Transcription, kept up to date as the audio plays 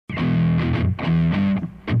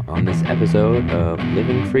On this episode of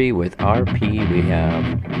Living Free with RP, we have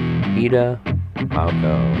Ida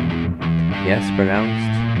Mauko. Yes,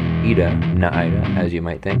 pronounced Ida, not Ida, as you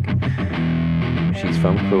might think. She's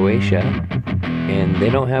from Croatia, and they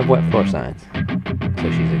don't have wet floor signs,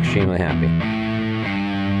 so she's extremely happy.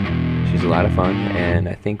 She's a lot of fun, and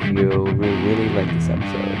I think you'll really like this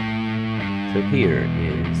episode. So here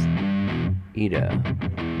is Ida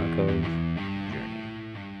Mauko's journey.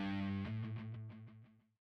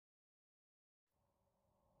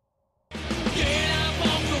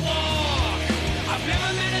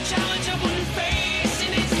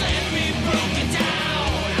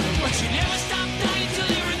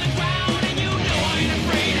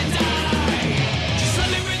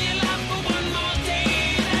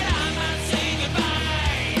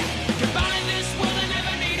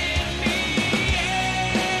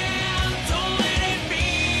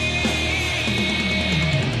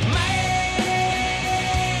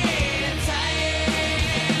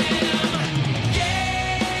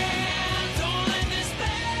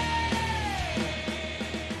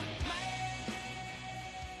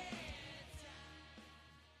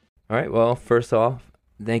 All right, well, first off,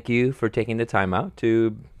 thank you for taking the time out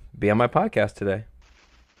to be on my podcast today.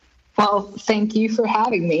 Well, thank you for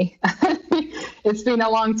having me. It's been a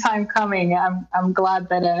long time coming. I'm glad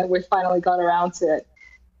that we finally got around to it.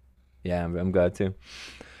 Yeah, I'm glad too.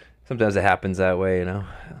 Sometimes it happens that way,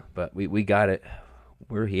 but we got it.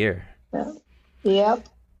 We're here. Yeah. Yep.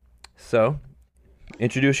 So,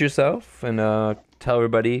 introduce yourself and tell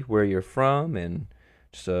everybody where you're from and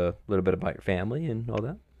just a little bit about your family and all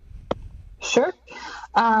that. Sure.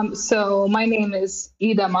 So my name is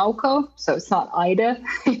Ida Mauko, so it's not Ida,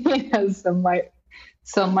 as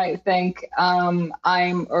some might think.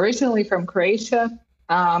 I'm originally from Croatia.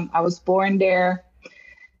 I was born there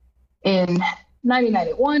in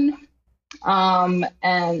 1991,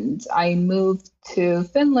 and I moved to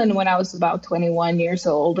Finland when I was about 21 years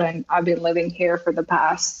old, and I've been living here for the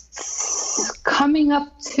past coming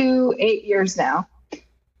up to 8 years now.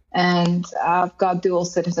 And I've got dual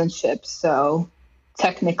citizenship, so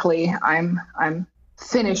technically I'm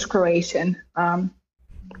Finnish Croatian. But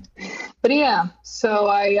yeah, so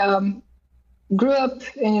I grew up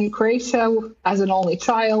in Croatia as an only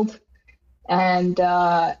child, and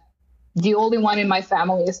the only one in my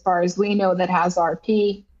family, as far as we know, that has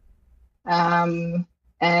RP. And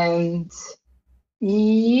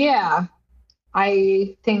yeah,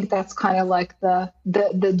 I think that's kind of like the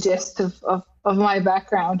gist of my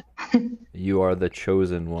background. You are the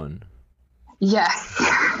chosen one. Yes.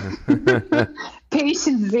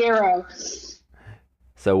 Patient zero.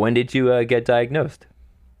 So when did you get diagnosed?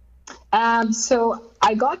 So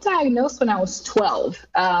I got diagnosed when I was 12.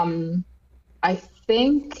 I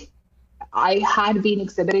think I had been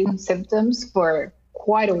exhibiting symptoms for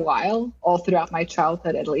quite a while, all throughout my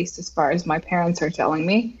childhood, at least as far as my parents are telling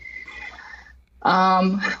me.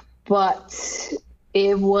 But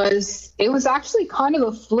it was actually kind of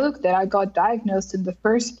a fluke that I got diagnosed in the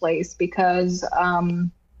first place, because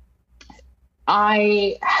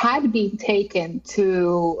I had been taken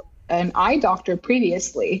to an eye doctor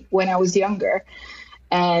previously when I was younger,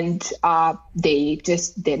 and they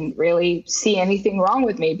just didn't really see anything wrong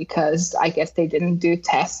with me, because I guess they didn't do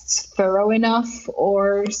tests thorough enough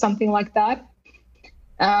or something like that.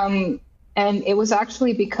 And it was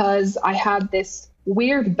actually because I had this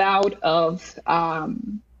weird bout of, I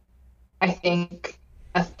think,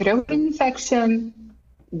 a throat infection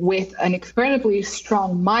with an incredibly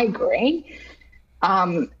strong migraine.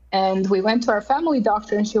 And we went to our family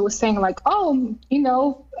doctor, and she was saying like, oh,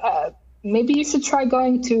 maybe you should try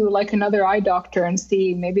going to like another eye doctor and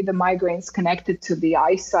see, maybe the migraine's connected to the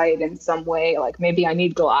eyesight in some way, like maybe I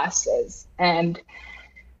need glasses. And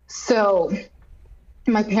so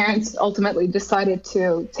my parents ultimately decided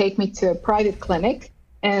to take me to a private clinic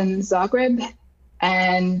in Zagreb,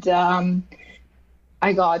 and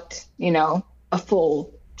I got, a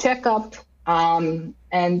full checkup.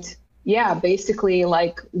 And yeah, basically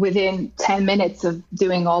like within 10 minutes of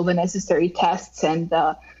doing all the necessary tests and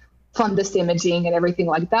fundus imaging and everything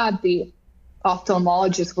like that, the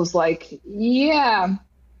ophthalmologist was like, yeah,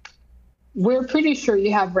 we're pretty sure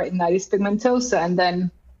you have retinitis pigmentosa. And then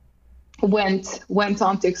went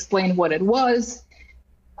on to explain what it was,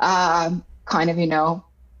 kind of,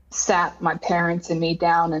 sat my parents and me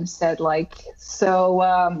down and said like,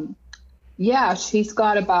 so yeah, she's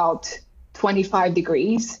got about 25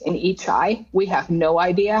 degrees in each eye. We have no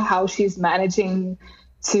idea how she's managing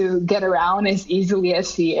to get around as easily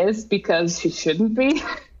as she is, because she shouldn't be.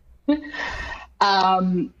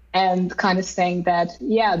 And kind of saying that,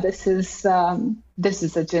 yeah, this is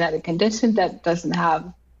a genetic condition that doesn't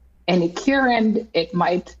have any cure, and it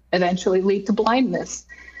might eventually lead to blindness.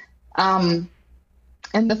 Um,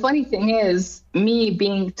 and the funny thing is, me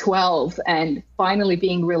being 12 and finally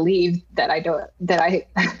being relieved that I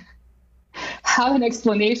have an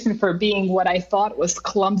explanation for being what I thought was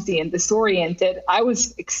clumsy and disoriented, I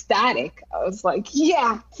was ecstatic. I was like,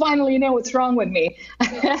 yeah, finally know what's wrong with me.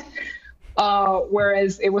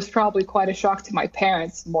 Whereas it was probably quite a shock to my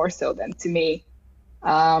parents, more so than to me.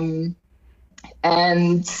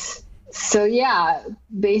 And so, yeah,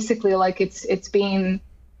 basically, like it's been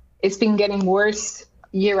getting worse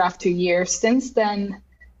year after year since then.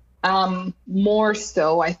 More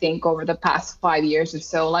so, I think, over the past 5 years or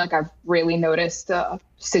so, like I've really noticed a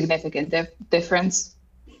significant difference.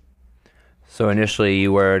 So initially,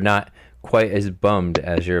 you were not quite as bummed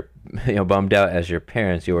as bummed out as your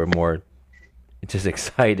parents. You were more just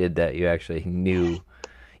excited that you actually knew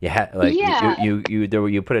you had, like, Yeah,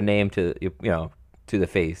 you put a name to to the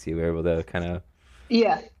face. You were able to kind of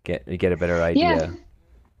yeah, get a better yeah. idea.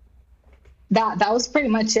 That was pretty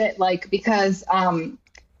much it. Like because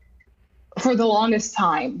for the longest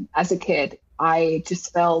time as a kid, I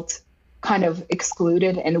just felt kind of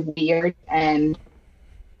excluded and weird, and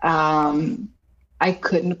I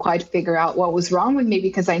couldn't quite figure out what was wrong with me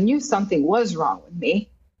because I knew something was wrong with me.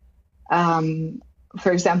 Um,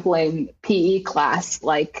 for example, in PE class,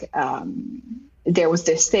 like there was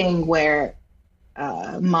this thing where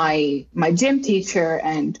my gym teacher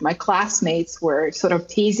and my classmates were sort of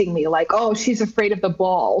teasing me, like, "Oh, she's afraid of the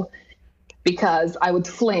ball," because I would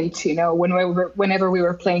flinch, whenever we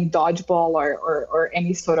were playing dodgeball or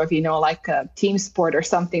any sort of, like a team sport or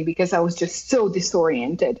something, because I was just so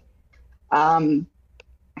disoriented. Um,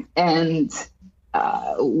 and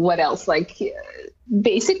what else? Like,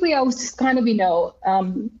 basically, I was just kind of,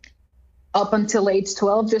 up until age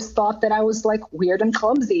 12, just thought that I was like weird and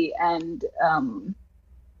clumsy, and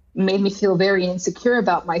made me feel very insecure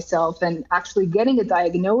about myself. And actually getting a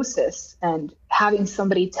diagnosis and having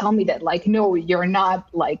somebody tell me that, like, no, you're not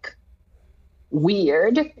like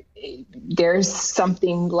weird, there's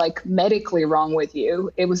something like medically wrong with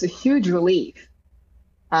you, it was a huge relief.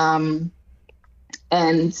 And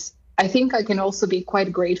I think I can also be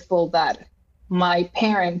quite grateful that my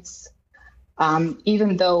parents,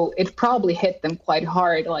 even though it probably hit them quite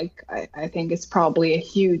hard, like I think it's probably a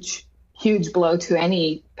huge blow to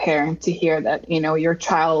any parent to hear that, your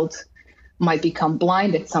child might become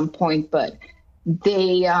blind at some point, but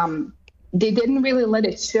they didn't really let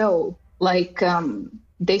it show. Like,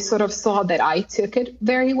 they sort of saw that I took it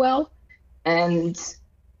very well, and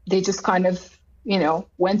they just kind of,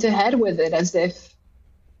 went ahead with it as if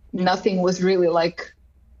nothing was really like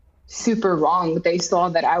super wrong. They saw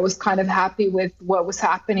that I was kind of happy with what was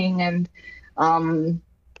happening, and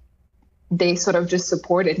they sort of just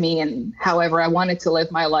supported me. And however I wanted to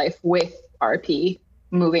live my life with RP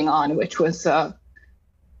moving on, which was a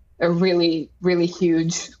really, really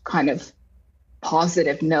huge kind of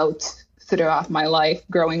positive note throughout my life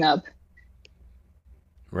growing up.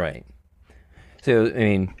 Right. So I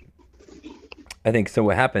mean, I think so.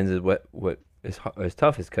 What happens is what is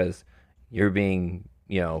tough is because you're being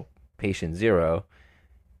patient zero,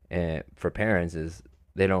 and for parents is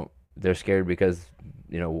they're scared because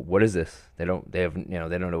what is this? They don't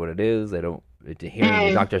know what it is. They don't, hearing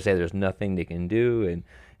the doctor say there's nothing they can do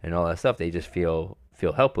and all that stuff, they just feel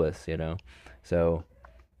helpless. So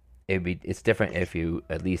it's different if you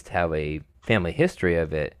at least have a family history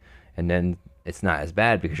of it, and then it's not as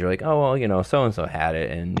bad because you're like, oh well, so and so had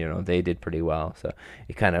it, and they did pretty well, so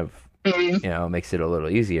it kind of makes it a little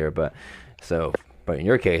easier. But in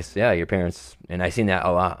your case, yeah, your parents, and I've seen that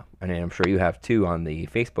a lot, and I'm sure you have too on the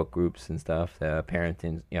Facebook groups and stuff. The parents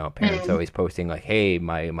always posting like, "Hey,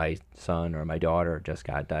 my son or my daughter just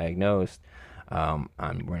got diagnosed.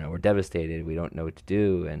 We're devastated. We don't know what to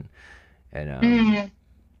do." And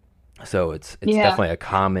so it's Yeah. definitely a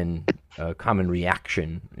common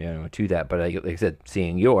reaction, to that. But like I said,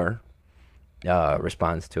 seeing your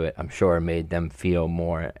response to it, I'm sure made them feel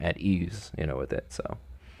more at ease, with it. So.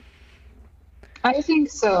 I think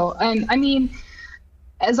so. And I mean,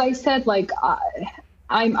 as I said, like,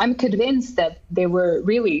 I'm convinced that they were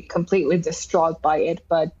really completely distraught by it,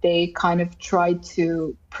 but they kind of tried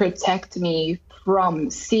to protect me from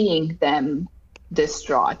seeing them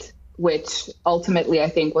distraught, which ultimately I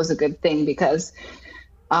think was a good thing, because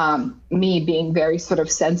me being very sort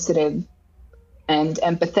of sensitive and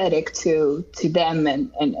empathetic to them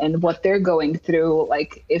and what they're going through,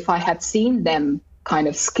 like, if I had seen them kind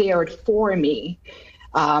of scared for me,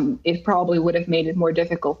 it probably would have made it more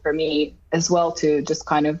difficult for me as well to just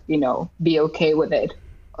kind of, be okay with it.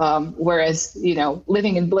 Whereas,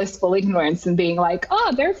 living in blissful ignorance and being like,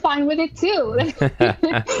 oh, they're fine with it too.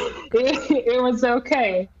 It was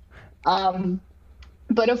okay.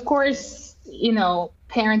 But of course,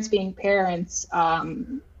 parents being parents,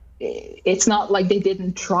 it's not like they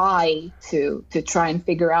didn't try to try and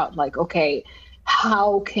figure out like, okay,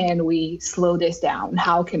 how can we slow this down?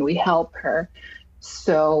 How can we help her?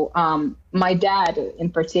 So my dad in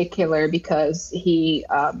particular, because he's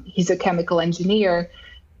a chemical engineer,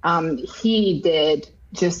 he did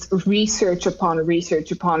just research upon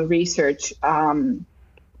research upon research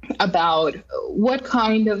about what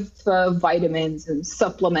kind of vitamins and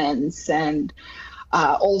supplements and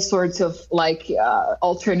all sorts of like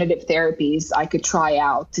alternative therapies I could try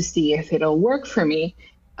out to see if it'll work for me.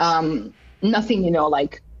 Nothing,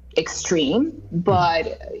 like extreme,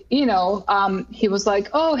 but he was like,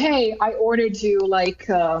 oh, hey, I ordered you like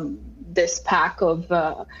this pack of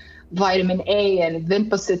vitamin A and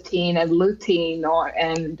vinpocetine and lutein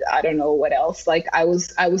and I don't know what else. Like I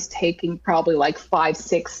was taking probably like 5,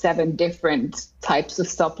 6, 7 different types of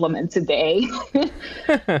supplements a day.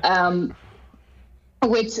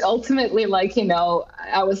 Which ultimately, like,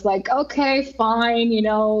 I was like, okay, fine,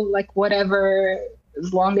 like whatever,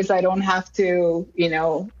 as long as I don't have to,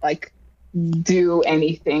 like do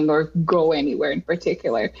anything or go anywhere in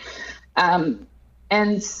particular. And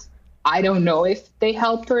I don't know if they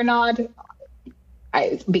helped or not.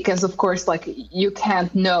 Because of course, like you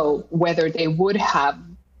can't know whether they would have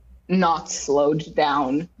not slowed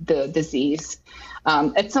down the disease.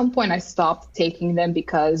 At some point I stopped taking them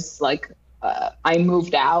because like, I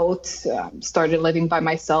moved out, started living by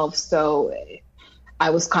myself. So I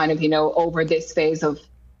was kind of, over this phase of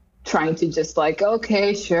trying to just like,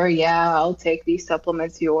 okay, sure. Yeah, I'll take these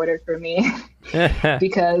supplements you ordered for me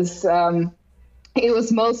because it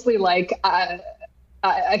was mostly like,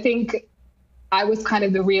 I think I was kind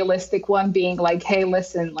of the realistic one being like, hey,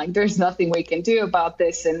 listen, like there's nothing we can do about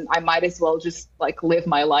this. And I might as well just like live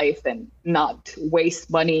my life and not waste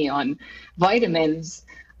money on vitamins.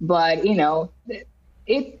 But,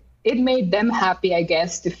 it made them happy, I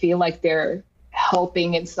guess, to feel like they're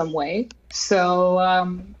helping in some way. So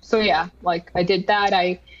yeah, like I did that.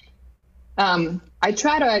 I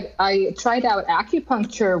tried out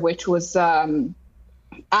acupuncture, which was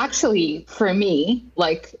actually for me,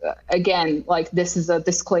 like, again, like this is a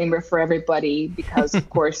disclaimer for everybody because of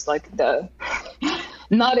course, like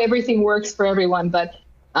not everything works for everyone, but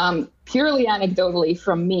purely anecdotally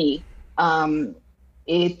from me,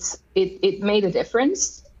 it made a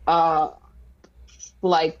difference.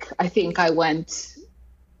 Like I think I went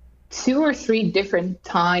 2 or 3 different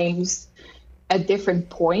times at different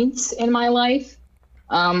points in my life.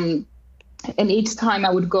 And each time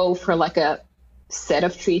I would go for like a set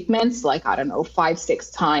of treatments, like, I don't know, 5, 6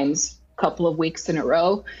 times, a couple of weeks in a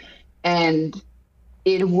row. And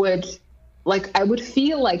it would, like, I would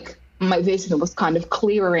feel like my vision was kind of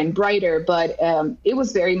clearer and brighter, but it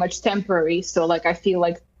was very much temporary. So like, I feel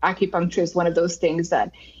like acupuncture is one of those things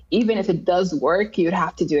that even if it does work, you'd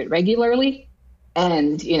have to do it regularly.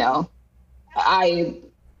 And,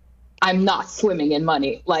 I'm not swimming in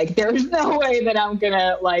money. Like there's no way that I'm going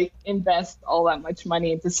to like invest all that much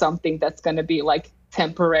money into something that's going to be like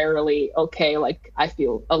temporarily okay. Like I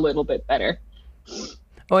feel a little bit better.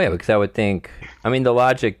 Oh yeah, because I would think, I mean, the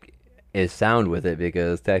logic is sound with it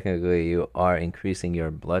because technically you are increasing your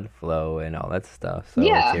blood flow and all that stuff. So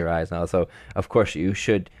Yeah. it's your eyes and all. So of course you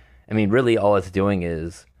should, I mean, really all it's doing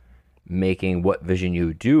is making what vision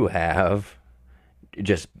you do have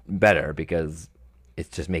just better because it's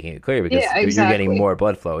just making it clear because Yeah, you're getting exactly. more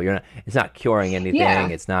blood flow. It's not curing anything. Yeah,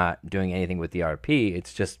 It's not doing anything with the RP.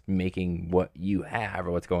 It's just making what you have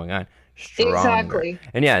or what's going on stronger. exactly.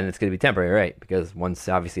 And yeah, and it's going to be temporary, right? Because once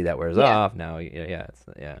obviously that wears Yeah. off, now yeah.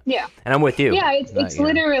 Yeah. And I'm with you. Yeah, it's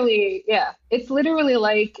literally, yeah, it's literally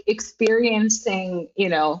like experiencing,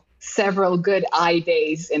 several good eye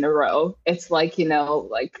days in a row. It's like,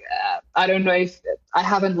 I don't know if I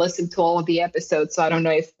haven't listened to all of the episodes, so I don't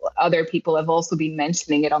know if other people have also been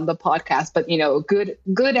mentioning it on the podcast, but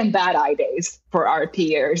good and bad eye days for our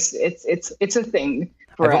peers. It's a thing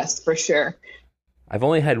for I've, us for sure. I've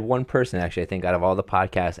only had one person actually, I think, out of all the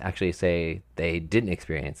podcasts actually say they didn't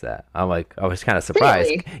experience that. I was kind of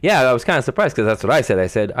surprised. Really? Yeah, I was kind of surprised because that's what I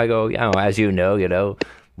said. I go, as you know,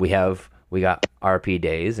 we got RP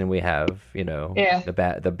days and we have, Yeah. the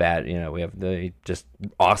bad, we have the just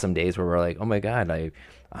awesome days where we're like, oh my God,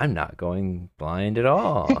 I'm not going blind at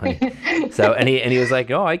all. So, and he was like,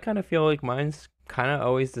 oh, I kind of feel like mine's kind of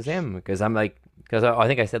always the same because because I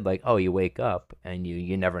think I said like, oh, you wake up and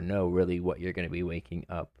you never know really what you're going to be waking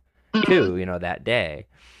up to, that day.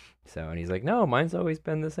 So, and he's like, no, mine's always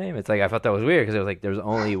been the same. It's like, I thought that was weird because it was like, there's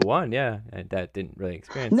only one. Yeah. And that didn't really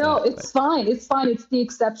experience No, that. it's fine. It's fine. It's the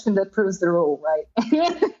exception that proves the rule, right?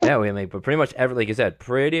 Yeah, we like, but pretty much like you said,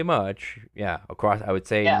 pretty much, yeah, across. I would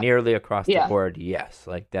say Yeah. nearly across the Yeah. board, yes.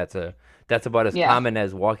 Like that's about as Yeah. common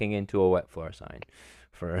as walking into a wet floor sign,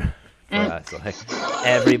 for us. Like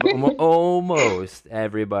everybody, almost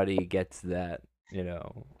everybody gets that,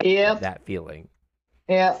 Yep. that feeling.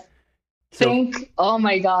 Yeah. So Oh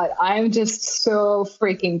my God, I'm just so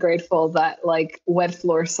freaking grateful that like wet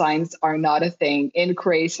floor signs are not a thing in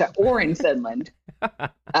Croatia or in Finland.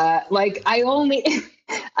 Like I only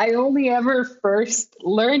ever first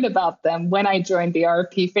learned about them when I joined the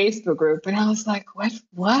RP Facebook group, and I was like,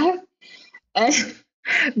 what?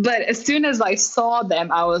 But as soon as I saw them,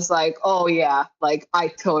 I was like, oh yeah, like I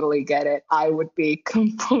totally get it. I would be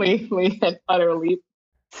completely and utterly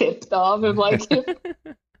tipped off if like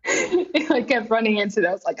if I kept running into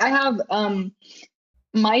those. Like I have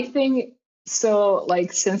my thing. So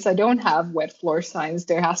like since I don't have wet floor signs,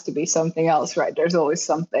 there has to be something else, right? There's always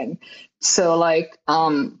something. So like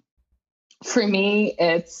for me,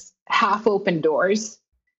 it's half open doors.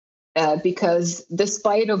 Because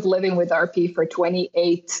despite of living with RP for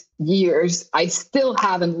 28 years, I still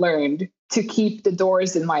haven't learned to keep the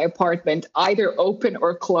doors in my apartment either open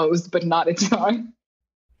or closed, but not ajar.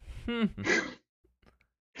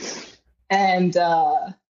 And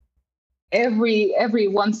every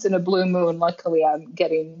once in a blue moon, luckily, I'm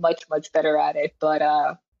getting much better at it.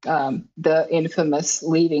 But the infamous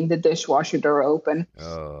leaving the dishwasher door open.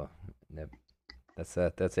 Oh,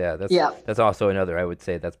 that's also another. I would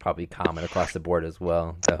say that's probably common across the board as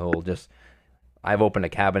well. The whole I've opened a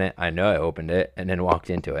cabinet, I know I opened it, and then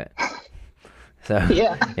walked into it. So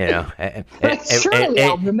surely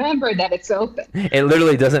I'll remember that it's open. It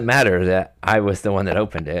literally doesn't matter that I was the one that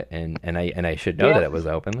opened it, and I should know that it was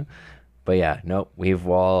open. But yeah, nope,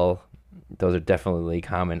 those are definitely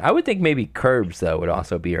common. I would think maybe curbs though would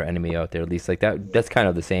also be your enemy out there, at least like that. That's kind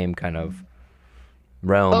of the same kind of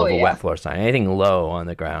realm of a wet floor sign. Anything low on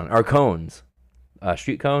the ground or cones,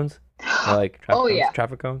 street cones, or like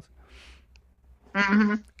traffic cones.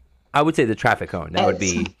 Mm-hmm. I would say the traffic cone. That would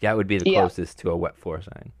be the closest to a wet floor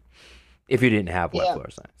sign, if you didn't have wet floor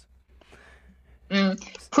signs.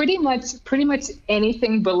 Pretty much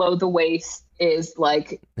anything below the waist is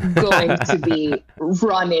like going to be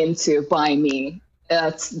run into by me.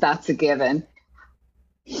 That's a given.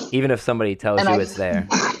 Even if somebody tells you it's there.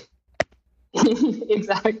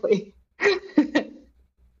 Exactly.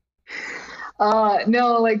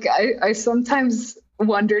 No, like I sometimes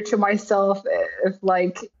wonder to myself if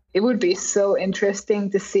like it would be so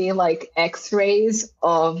interesting to see like x-rays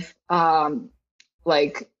of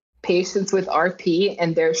like patients with RP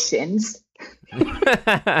and their shins.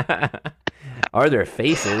 Or their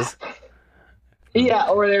faces. Yeah,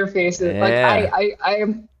 or their faces. Yeah.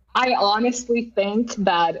 Like I honestly think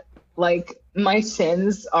that like my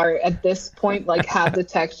shins are at this point like have the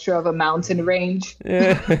texture of a mountain range.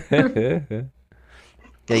 Yeah,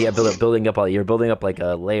 building up you're building up like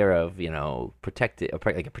a layer of protective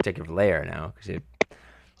like a protective layer now because you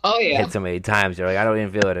hit so many times you're like I don't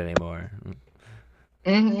even feel it anymore.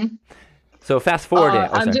 Mm-hmm. So fast forward it.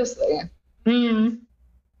 I'm just Go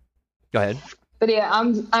ahead. But yeah,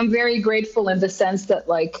 I'm very grateful in the sense that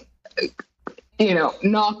like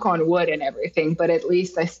knock on wood and everything, but at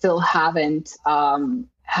least I still haven't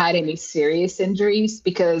had any serious injuries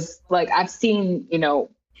because like I've seen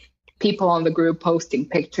people on the group posting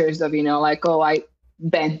pictures of like, oh, I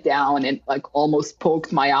bent down and like almost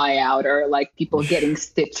poked my eye out, or like people getting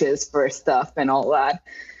stitches for stuff and all that.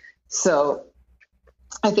 So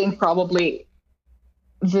I think probably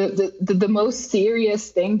the most serious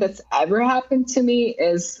thing that's ever happened to me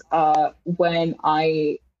is when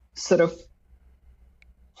I sort of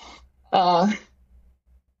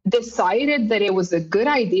decided that it was a good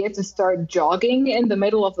idea to start jogging in the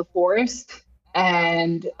middle of the forest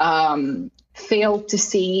and failed to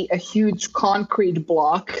see a huge concrete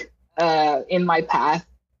block in my path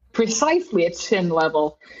precisely at shin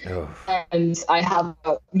level. And I have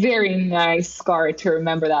a very nice scar to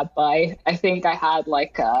remember that by. I think I had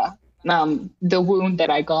like the wound that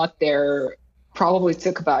I got there probably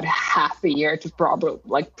took about half a year to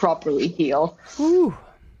properly heal. Ooh.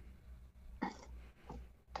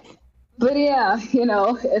 But yeah,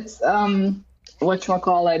 it's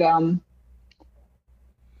whatchamacallit,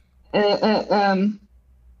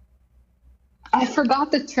 I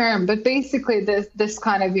forgot the term, but basically this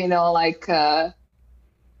kind of like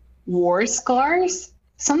war scars,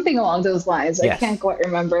 something along those lines. Yes. I can't quite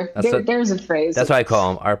remember. There's a phrase. That's what I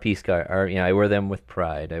call them, RP scar. I wear them with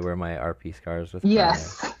pride. I wear my RP scars with pride.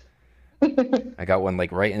 Yes. I got one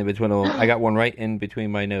like right in between. I got one right in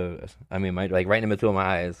between my nose. I mean, my like right in between my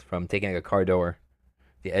eyes from taking a car door,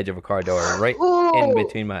 the edge of a car door, right in Ooh,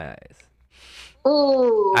 between my eyes. I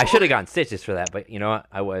ooh. should have gotten stitches for that, but you know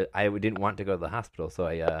what? I didn't want to go to the hospital, so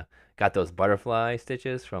I got those butterfly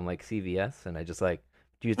stitches from like CVS, and I just like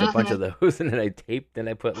used a bunch of Mhm. those, and then I taped, then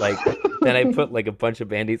I put like a bunch of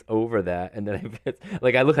band-aids over that, and then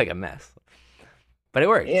like I look like a mess, but it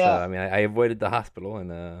worked. So Yeah. I mean, I avoided the hospital,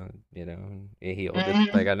 and it healed. I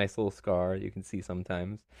Hmm. got a nice little scar you can see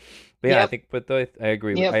sometimes. But yeah, I Yep. think, but though I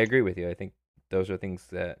agree, I Yep. agree with you. I think those are things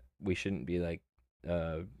that we shouldn't be like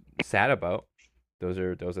uh, sad about. Those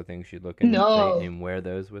are things you look in and say No. and wear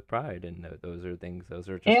those with pride. And those are things. Those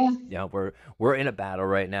are just Yeah. we're in a battle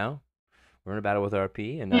right now. We're in a battle with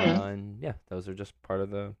RP, Hmm. and yeah, those are just part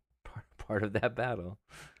of the part of that battle.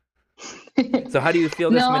 So how do you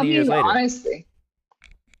feel this No, I many years mean, later? honestly.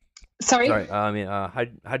 Sorry. Sorry, I mean,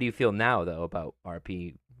 how do you feel now though about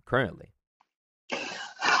RP currently?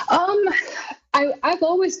 Um, I've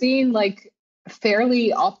always been like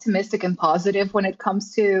fairly optimistic and positive when it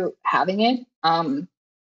comes to having it.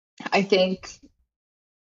 I think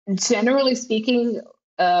generally speaking,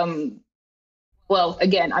 um, well,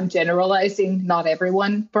 again, I'm generalizing, not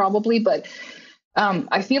everyone probably, but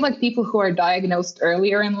I feel like people who are diagnosed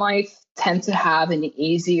earlier in life tend to have an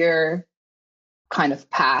easier kind of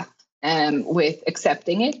path with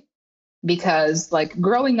accepting it because like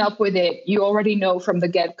growing up with it you already know from the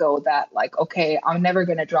get-go that like okay, I'm never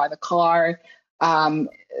going to drive a car. um,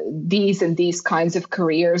 these and these kinds of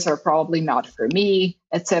careers are probably not for me,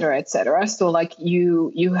 et cetera, et cetera. So like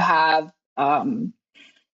you have an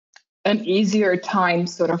easier time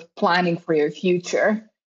sort of planning for your future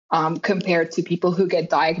compared to people who get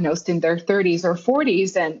diagnosed in their 30s or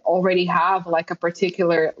 40s and already have like a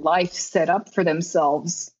particular life set up for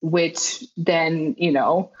themselves, which then,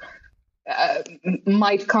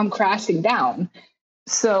 might come crashing down.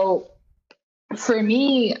 So for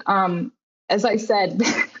me, as I said,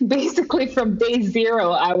 basically from day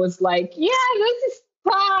zero, I was like, yeah, this is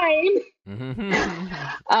fine.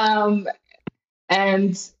 Um,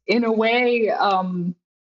 and in a way, I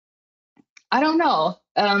don't know.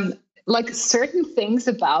 Like certain things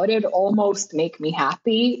about it almost make me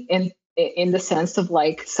happy in the sense of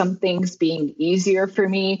like some things being easier for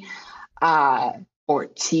me uh, or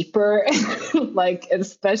cheaper. Like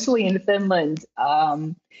especially in Finland,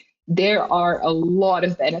 there are a lot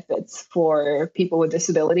of benefits for people with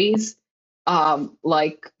disabilities.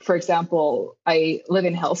 Like for example, I live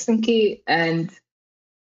in Helsinki, and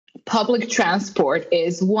public transport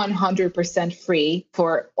is 100% free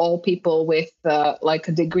for all people with like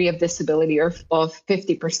a degree of disability of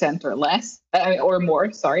 50% or less, or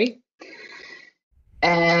more, sorry.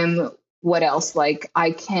 And what else? Like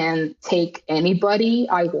I can take anybody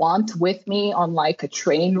I want with me on like a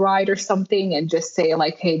train ride or something and just say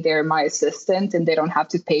like, hey, they're my assistant and they don't have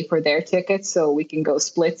to pay for their tickets so we can go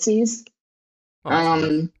splitsies. Oh, that's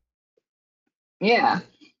nice. Um, yeah.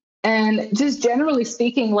 And just generally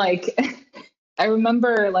speaking, like I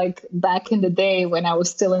remember like back in the day when I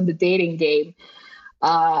was still in the dating game,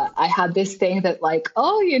 I had this thing that like,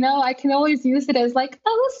 oh, I can always use it as like,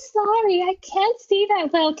 oh, sorry, I can't see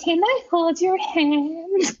that well. Can I hold your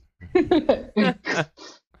hand?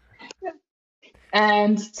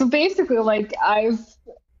 And so basically, like I've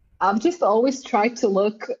just always tried to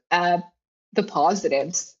look at the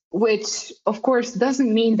positives, which of course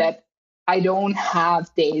doesn't mean that I don't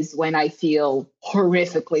have days when I feel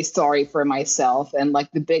horrifically sorry for myself and like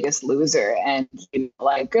the biggest loser and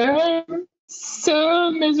like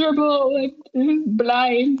so miserable and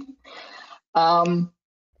blind. Um,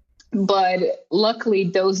 but luckily,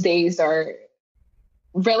 those days are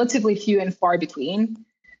relatively few and far between.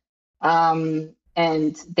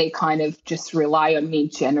 And they kind of just rely on me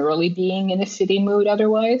generally being in a shitty mood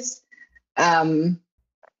otherwise. Um,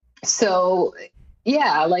 so,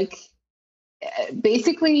 yeah, like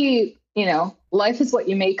basically, life is what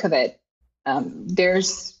you make of it.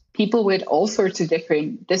 There's people with all sorts of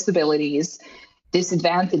different disabilities,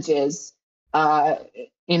 disadvantages. Uh,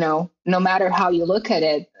 no matter how you look at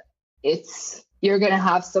it, you're going to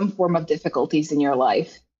have some form of difficulties in your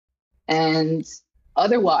life. And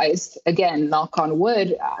otherwise, again, knock on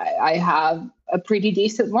wood, I have a pretty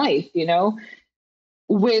decent life,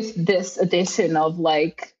 with this addition of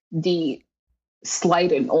like the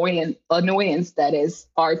slight annoyance that is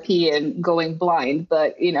RP and going blind.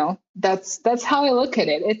 But that's how I look at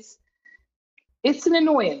it. It's an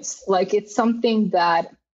annoyance. Like it's something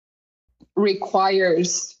that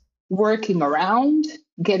requires working around,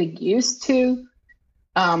 getting used to,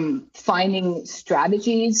 finding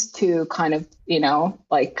strategies to kind of,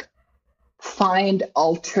 like find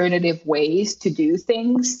alternative ways to do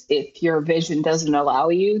things if your vision doesn't allow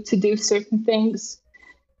you to do certain things.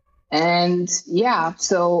 And yeah,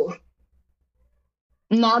 so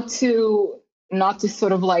not to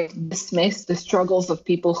sort of like dismiss the struggles of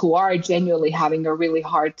people who are genuinely having a really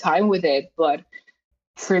hard time with it, but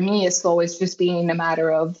for me it's always just being a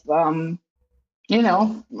matter of you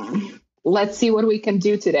know, let's see what we can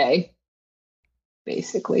do today,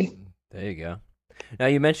 basically. There you go. Now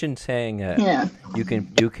you mentioned saying Yeah.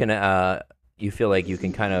 you feel like you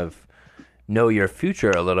can kind of know your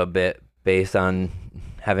future a little bit based on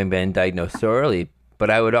having been diagnosed so early. But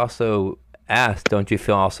I would also ask, don't you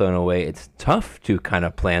feel also in a way it's tough to kind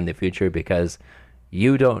of plan the future because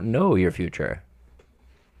you don't know your future?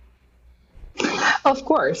 Of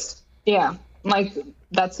course. Yeah. Like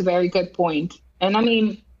that's a very good point. And I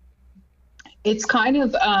mean, it's kind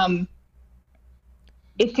of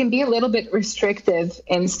it can be a little bit restrictive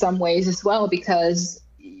in some ways as well because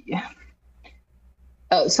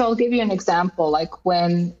so I'll give you an example. Like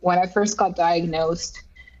when I first got diagnosed,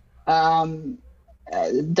 the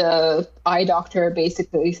eye doctor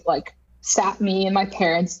basically like sat me and my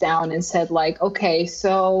parents down and said like, okay,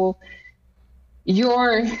 so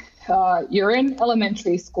you're in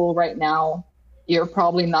elementary school right now. You're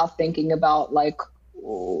probably not thinking about like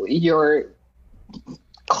your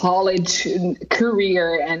college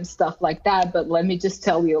career and stuff like that, but let me just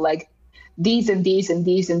tell you, like, these and these and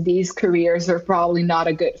these and these careers are probably not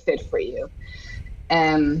a good fit for you.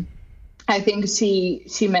 And I think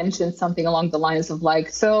she mentioned something along the lines of like,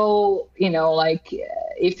 so, you know, like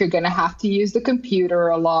if you're going to have to use the computer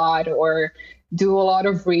a lot or do a lot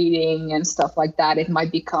of reading and stuff like that, it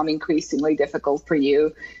might become increasingly difficult for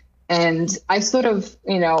you. And I sort of,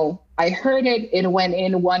 you know, I heard it, it went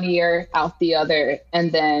in one ear, out the other.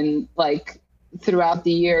 And then like throughout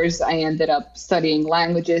the years, I ended up studying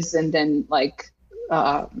languages and then like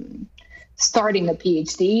starting a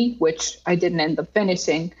PhD, which I didn't end up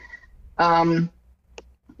finishing.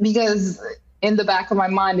 Because in the back of my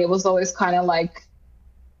mind, it was always kind of like,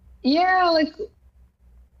 yeah, like,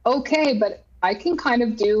 okay, but I can kind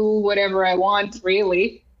of do whatever I want,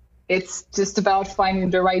 really. It's just about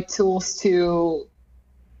finding the right tools to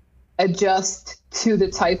adjust to the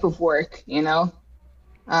type of work, you know?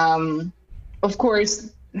 Of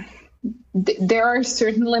course, there are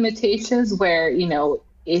certain limitations where, you know,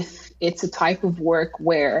 if it's a type of work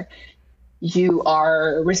where you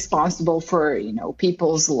are responsible for, you know,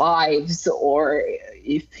 people's lives, or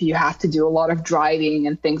if you have to do a lot of driving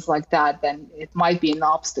and things like that, then it might be an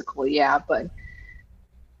obstacle, yeah. But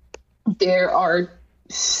there are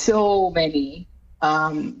so many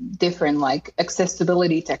different like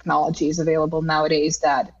accessibility technologies available nowadays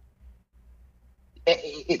that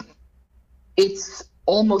it's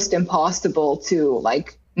almost impossible to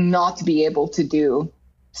like not be able to do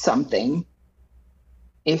something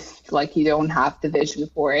if like you don't have the vision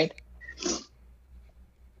for it.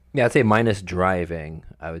 Yeah, I'd say minus driving,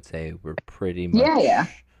 I would say we're pretty much Yeah.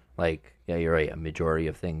 like, yeah, you're right, a majority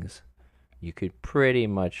of things you could pretty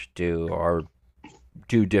much do or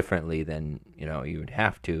do differently than, you know, you would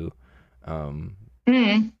have to,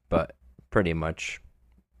 but pretty much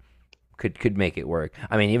could make it work.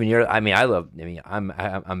 I mean, even I'm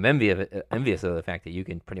envious of the fact that you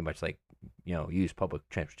can pretty much like, you know, use public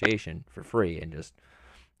transportation for free and just,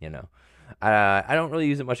 you know, I don't really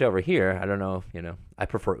use it much over here. I don't know, you know, I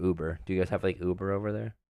prefer Uber. Do you guys have like Uber over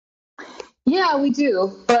there? Yeah, we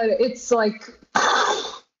do, but it's like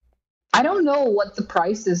I don't know what the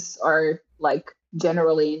prices are like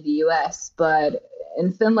generally in the US, but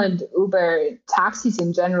in Finland, Uber taxis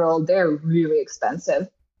in general, they're really expensive.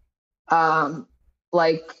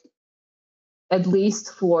 Like at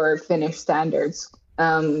least for Finnish standards.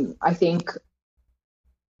 I think,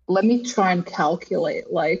 let me try and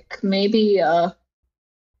calculate, like maybe a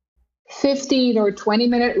 15 or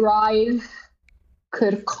 20-minute ride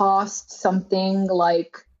could cost something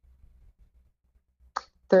like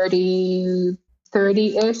 30-ish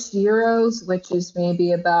euros, which is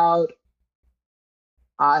maybe about,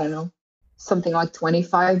 I don't know, something like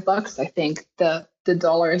 $25. I think the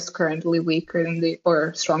dollar is currently weaker than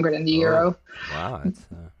or stronger than the euro. Wow, that's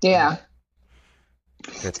yeah.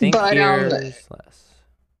 I think But here is less.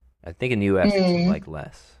 I think in the US it's like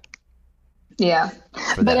less. Yeah.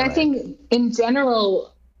 But I ride. think in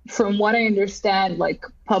general, from what I understand, like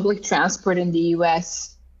public transport in the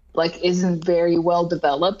US like isn't very well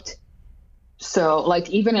developed. So like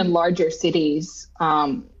even in larger cities,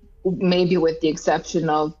 maybe with the exception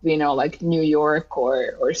of, you know, like New York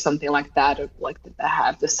or something like that, or like that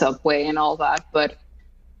have the subway and all that. But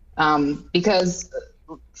because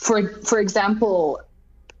for example,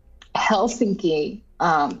 Helsinki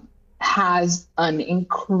has an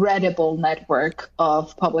incredible network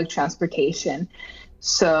of public transportation.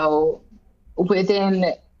 So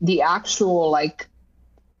within the actual like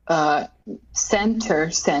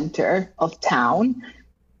center of town,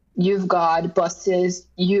 you've got buses,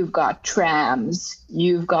 you've got trams,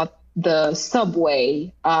 you've got the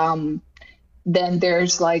subway. Then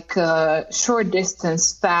there's like short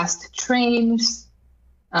distance fast trains,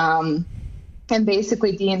 and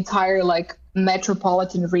basically the entire like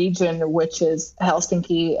metropolitan region, which is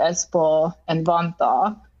Helsinki, Espoo, and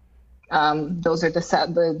Vantaa. Those are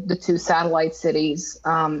the two satellite cities.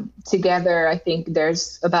 Together, I think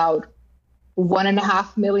there's about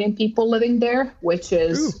 1.5 million people living there, which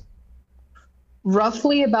is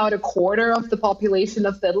roughly about a quarter of the population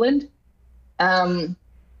of Finland. And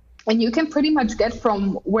you can pretty much get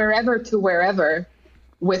from wherever to wherever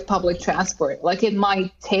with public transport. Like it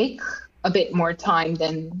might take a bit more time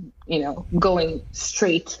than, going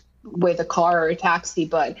straight with a car or a taxi,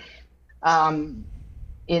 but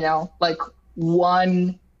like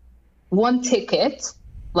one ticket,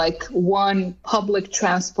 like one public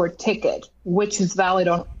transport ticket, which is valid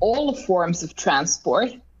on all forms of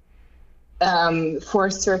transport, for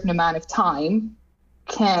a certain amount of time,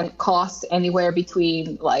 can cost anywhere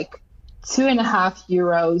between like 2.5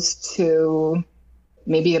 euros to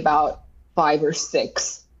maybe about 5 or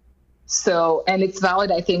 6. So, and it's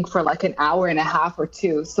valid, I think, for like an hour and a half or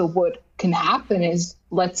two. So what can happen is,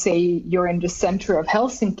 let's say you're in the center of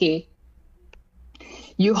Helsinki,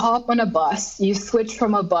 you hop on a bus, you switch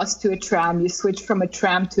from a bus to a tram, you switch from a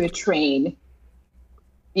tram to a train,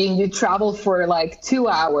 and you travel for like 2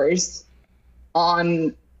 hours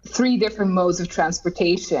on 3 different modes of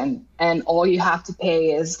transportation, and all you have to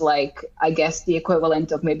pay is like, I guess, the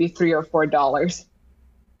equivalent of maybe $3 or $4.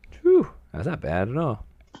 Whew, that's not bad at all.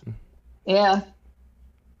 Yeah.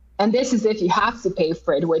 And this is if you have to pay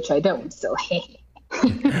for it, which I don't, so hey.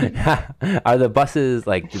 Are the buses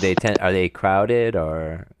like, are they crowded,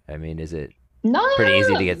 or I mean, is it pretty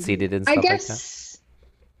easy to get seated and stuff like that?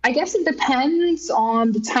 I guess it depends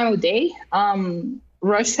on the time of day.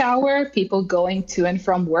 Rush hour, people going to and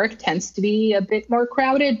from work tends to be a bit more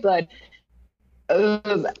crowded, but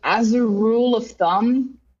as a rule of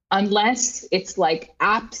thumb, unless it's like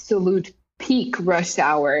absolute peak rush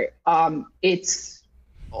hour, it's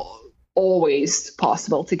always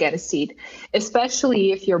possible to get a seat,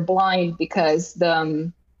 especially if you're blind, because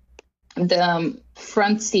the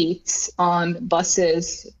front seats on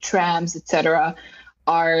buses, trams, etc.,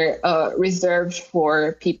 are reserved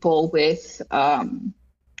for people with,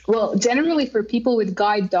 generally for people with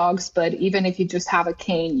guide dogs, but even if you just have a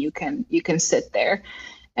cane, you can sit there.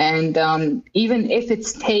 And even if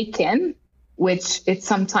it's taken, which it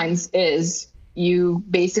sometimes is, you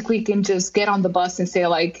basically can just get on the bus and say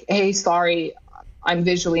like, hey, sorry, I'm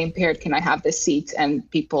visually impaired, can I have this seat? And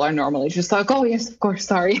people are normally just like, oh yes, of course,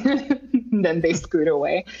 sorry. And then they scoot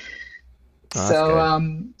away. Oh,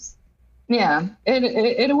 so yeah,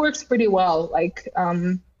 it works pretty well. Like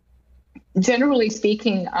generally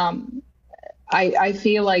speaking, I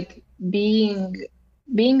feel like being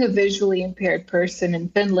a visually impaired person in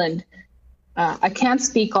Finland, I can't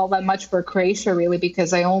speak all that much for Croatia, really,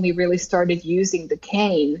 because I only really started using the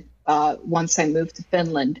cane once I moved to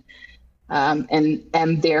Finland, and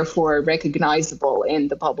am therefore recognizable in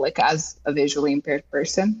the public as a visually impaired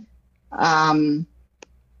person.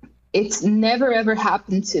 It's never, ever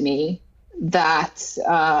happened to me that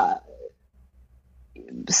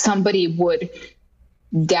somebody would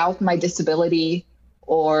doubt my disability,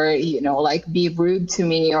 or like be rude to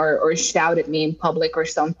me, or shout at me in public or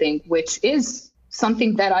something, which is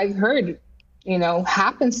something that I've heard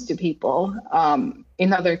happens to people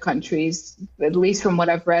in other countries, at least from what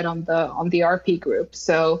I've read on the RP group.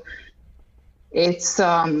 So it's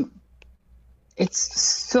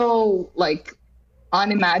so like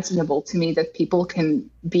unimaginable to me that people can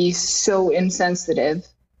be so insensitive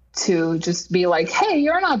to just be like, hey,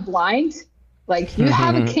 you're not blind. Like, you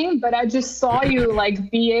have a cane, but I just saw you like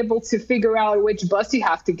be able to figure out which bus you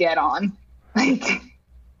have to get on. Like,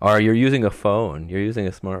 or you're using a phone. You're using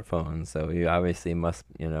a smartphone, so you obviously must,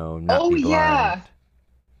 not be blind. Yeah.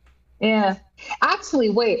 Yeah. Actually,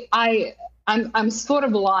 wait. I'm sort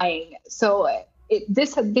of lying. So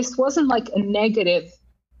this wasn't like a negative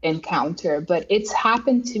encounter, but it's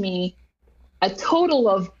happened to me a total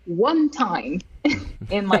of 1 time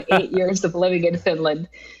in my 8 years of living in Finland.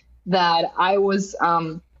 That I was,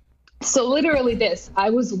 so literally this,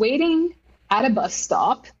 I was waiting at a bus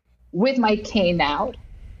stop with my cane out,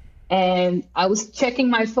 and I was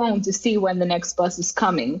checking my phone to see when the next bus is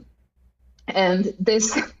coming. And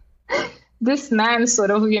this this man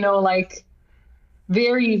sort of, like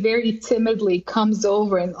very, very timidly comes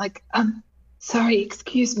over and like, sorry,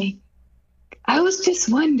 excuse me. I was just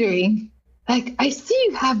wondering, like, I see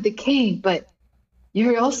you have the cane, but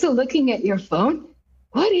you're also looking at your phone?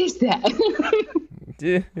 What is that?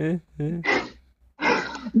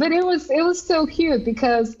 But it was so cute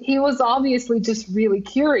because he was obviously just really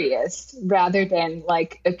curious rather than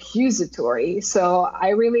like accusatory. So I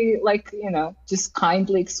really like, just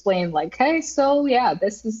kindly explained like, hey, so yeah,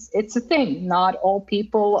 it's a thing. Not all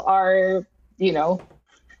people are,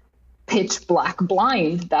 pitch black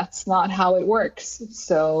blind. That's not how it works.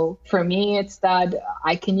 So for me, it's that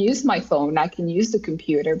I can use my phone, I can use the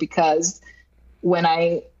computer because when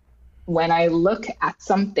I look at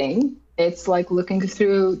something, it's like looking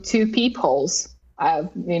through two peepholes.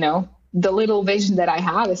 The little vision that I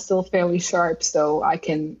have is still fairly sharp, so I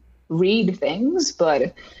can read things.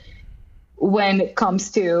 But when it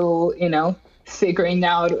comes to, figuring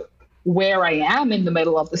out where I am in the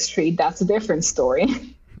middle of the street, that's a different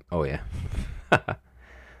story. Oh, yeah.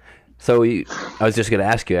 So I was just going to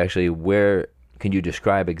ask you, actually, where can you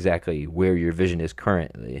describe exactly where your vision is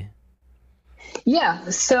currently? Yeah,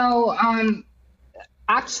 so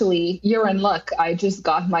actually, you're in luck. I just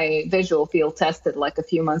got my visual field tested like a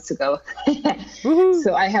few months ago.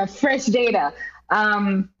 So I have fresh data.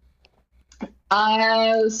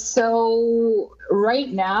 So right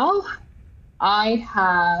now, I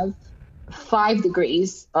have 5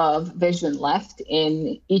 degrees of vision left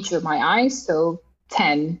in each of my eyes, so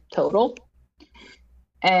 10 total.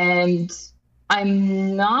 And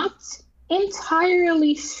I'm not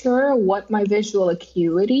entirely sure what my visual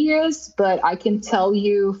acuity is, but I can tell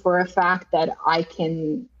you for a fact that I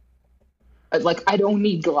don't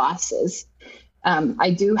need glasses.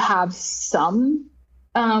 I do have some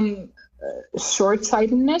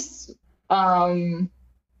short-sightedness.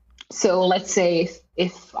 So let's say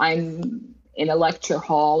if I'm in a lecture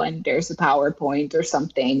hall and there's a PowerPoint or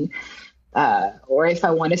something, or if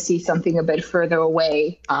I want to see something a bit further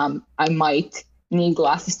away, I might need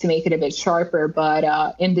glasses to make it a bit sharper,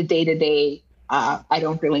 but in the day-to-day, I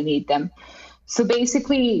don't really need them. So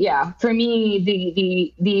basically, yeah, for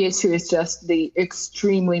me, the issue is just the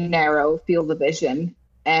extremely narrow field of vision,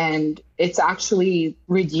 and it's actually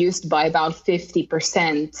reduced by about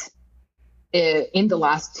 50% in the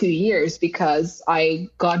last 2 years because I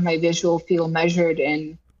got my visual field measured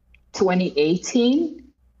in 2018,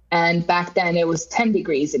 and back then it was 10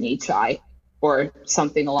 degrees in each eye or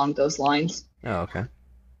something along those lines. Oh, okay.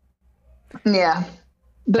 Yeah.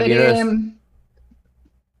 But I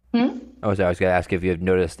was going to ask if you have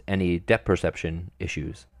noticed any depth perception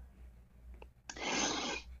issues.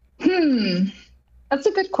 That's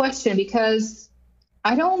a good question because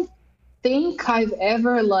I don't think I've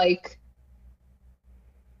ever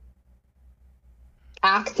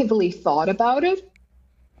actively thought about it.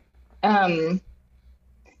 I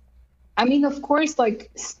mean, of course,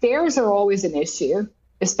 stairs are always an issue,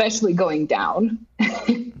 especially going down.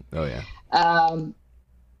 Oh, yeah.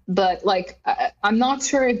 But I'm not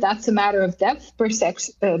sure if that's a matter of depth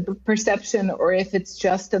perception or if it's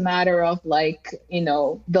just a matter of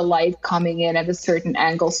the light coming in at a certain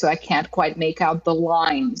angle, so I can't quite make out the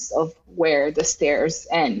lines of where the stairs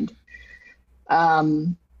end. But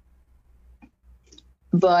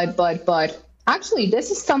actually,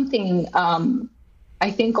 this is something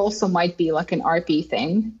I think also might be like an RP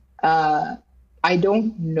thing. I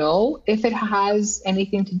don't know if it has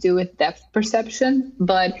anything to do with depth perception,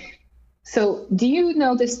 but so do you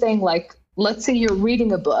know this thing, let's say you're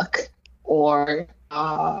reading a book or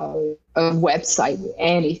a website,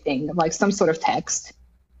 anything, like some sort of text,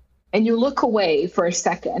 and you look away for a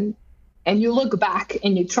second and you look back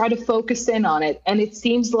and you try to focus in on it, and it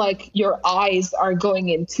seems like your eyes are going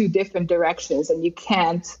in 2 different directions and you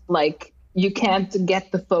can't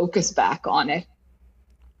get the focus back on it.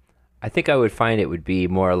 I think I would find it would be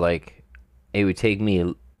more like it would take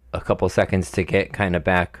me a couple seconds to get kind of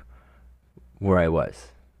back where I was.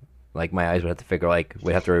 Like my eyes would have to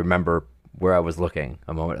would have to remember where I was looking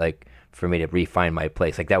a moment, for me to re-find my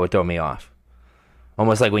place. That would throw me off.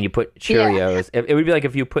 Almost like when you put Cheerios. Yeah. It would be like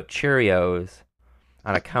if you put Cheerios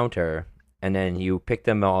on a counter and then you pick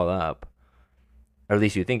them all up, or at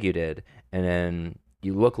least you think you did, and then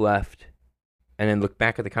you look left and then look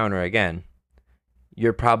back at the counter again.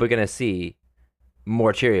 You're probably going to see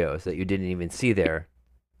more Cheerios that you didn't even see there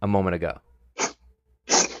a moment ago.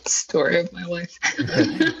 Story of my life.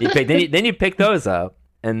 Then you pick those up,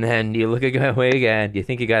 and then you look away again. You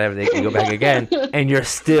think you got everything. You go back again, and you're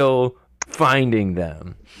still finding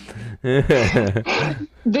them.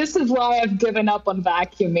 This is why I've given up on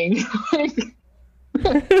vacuuming.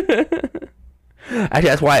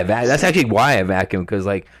 Actually, that's actually why I vacuum, because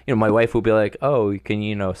like my wife will be like, "Oh,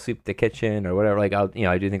 can sweep the kitchen or whatever?" Like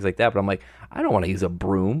I do things like that, but I'm like, I don't want to use a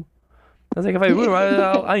broom. I was like, if I broom,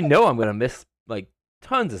 I know I'm gonna miss like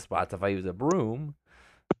tons of spots if I use a broom.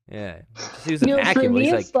 Yeah, just use a For vacuum. At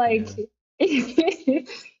me, least it's like, like,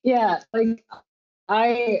 yeah, like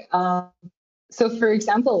I, so for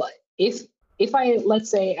example, if I, let's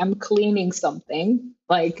say I'm cleaning something,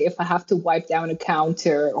 like if I have to wipe down a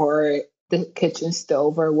counter or the kitchen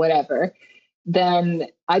stove or whatever, then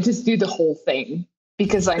I just do the whole thing,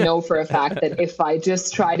 because I know for a fact that if I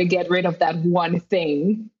just try to get rid of that one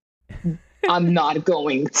thing, I'm not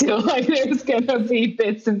going to. Like, there's gonna be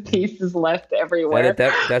bits and pieces left everywhere.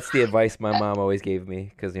 that's the advice my mom always gave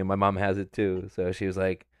me, because my mom has it too. So she was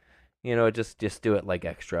like, just do it like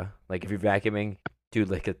extra. Like if you're vacuuming, do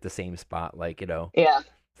like at the same spot, like Yeah,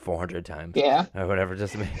 400 times yeah. or whatever.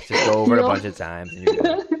 Just go over it a bunch of times and you're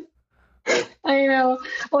good. I know.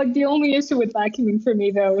 Like, the only issue with vacuuming for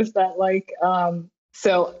me though is that, like,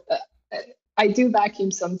 I do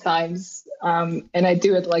vacuum sometimes, and I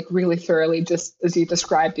do it like really thoroughly, just as you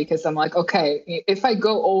described, because I'm like, okay, if I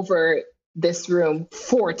go over this room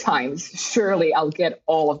 4 times, surely I'll get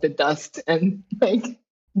all of the dust and like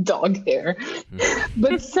dog hair.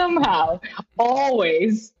 But somehow,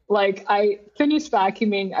 always, like, I finish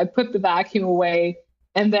vacuuming, I put the vacuum away,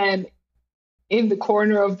 and then in the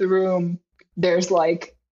corner of the room, there's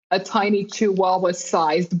like a tiny chihuahua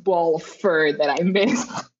sized ball of fur that I missed.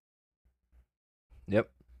 Yep,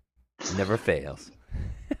 never fails.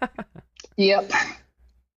 Yep. So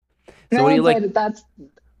what do No, you like? but that's.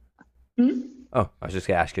 Hmm? Oh, I was just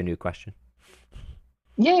gonna ask you a new question.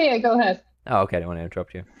 Yeah, yeah, go ahead. Oh, okay, I don't want to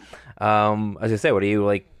interrupt you. I was gonna say, what do you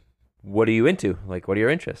like? What are you into? Like, what are your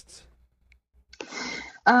interests?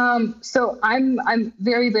 So I'm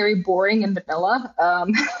very, very boring and vanilla.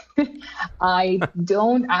 I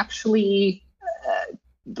don't actually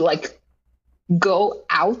like go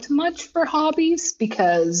out much for hobbies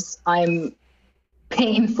because I'm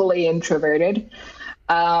painfully introverted.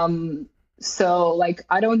 So like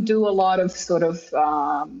I don't do a lot of sort of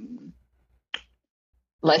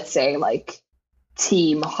let's say like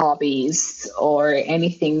team hobbies or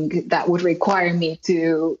anything that would require me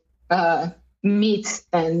to uh, meet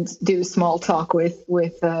and do small talk with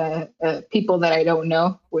people that I don't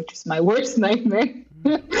know, which is my worst nightmare.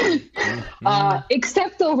 Mm-hmm.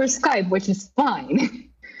 Except over Skype, which is fine.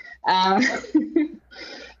 Uh,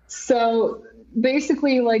 so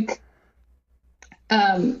basically, like,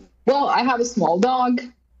 well, I have a small dog.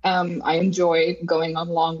 I enjoy going on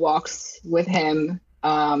long walks with him.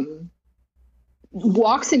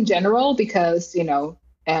 Walks in general, because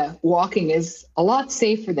walking is a lot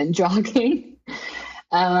safer than jogging.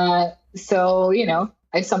 So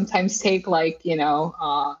I sometimes take like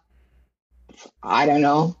I don't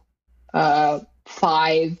know,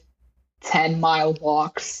 5-10 mile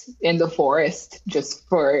walks in the forest just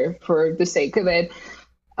for the sake of it.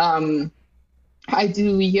 um I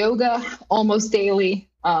do yoga almost daily.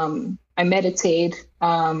 I meditate.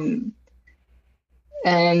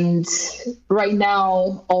 And right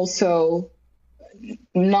now, also,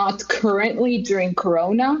 not currently during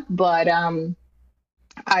Corona, but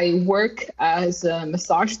I work as a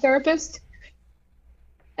massage therapist,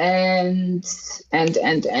 and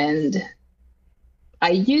and I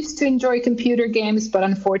used to enjoy computer games, but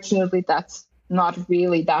unfortunately, that's not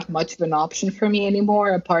really that much of an option for me anymore,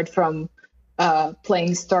 apart from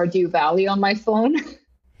playing Stardew Valley on my phone,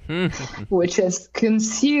 which has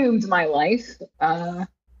consumed my life,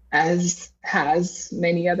 as has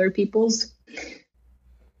many other people's.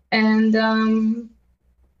 And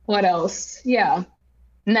what else? Yeah,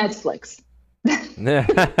 Netflix.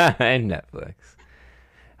 And Netflix.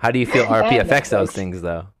 How do you feel RP And affects those Netflix. things,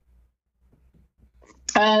 though?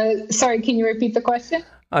 Sorry, can you repeat the question?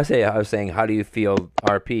 I was saying, how do you feel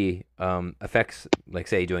RP affects, like,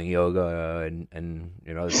 say, doing yoga and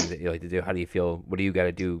other things that you like to do? How do you feel? What do you got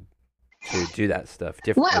to do to do that stuff?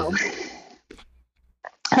 Different? Well,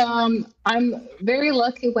 I'm very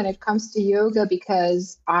lucky when it comes to yoga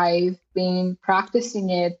because I've been practicing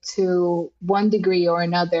it to one degree or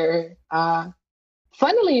another.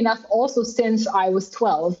 Funnily enough, also since I was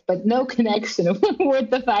 12, but no connection with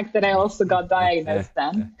the fact that I also got diagnosed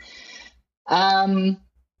then. Um,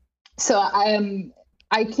 so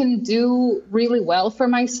I can do really well for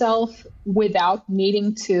myself without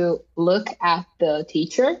needing to look at the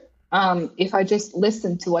teacher. If I just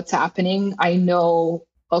listen to what's happening, I know,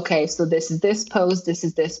 okay, so this is this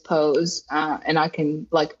pose, and I can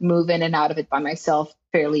like move in and out of it by myself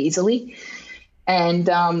fairly easily. And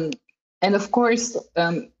And of course,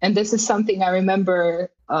 and this is something I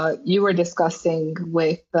remember you were discussing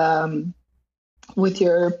with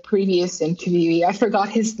your previous interviewee. I forgot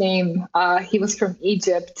his name. He was from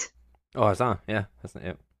Egypt. Oh, Hassan. Yeah, that's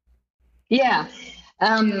yeah. Yeah.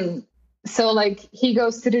 So like he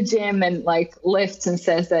goes to the gym and like lifts and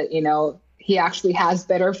says that, he actually has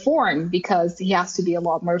better form because he has to be a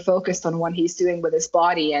lot more focused on what he's doing with his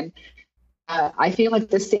body. And I feel like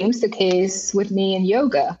the same's the case with me in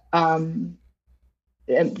yoga,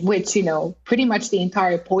 which, pretty much the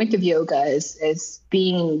entire point of yoga is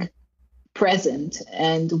being present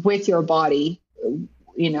and with your body,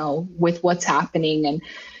 with what's happening and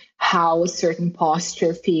how a certain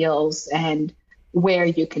posture feels and where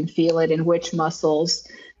you can feel it in which muscles.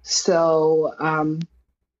 So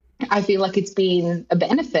I feel like it's been a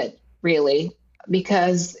benefit, really,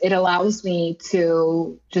 because it allows me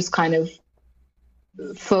to just kind of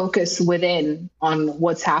focus within on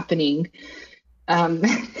what's happening.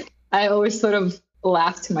 I always sort of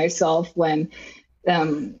laugh to myself when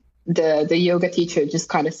the yoga teacher just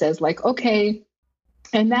kind of says like, okay,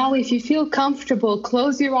 and now if you feel comfortable,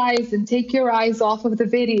 close your eyes and take your eyes off of the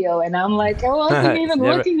video. And I'm like, I wasn't even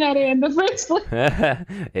looking at it in the first place.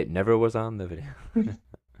 It never was on the video.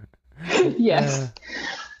 Yes.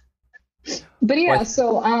 But yeah, what?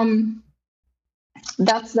 So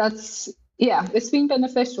that's yeah, it's been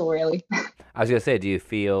beneficial, really. I was gonna say, do you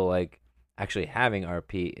feel like actually having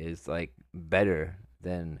RP is like better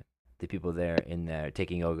than the people there in there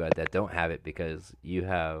taking yoga that don't have it, because you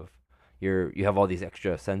have all these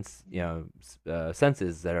extra senses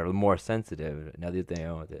that are more sensitive now that they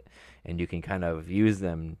know it, and you can kind of use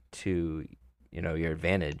them to your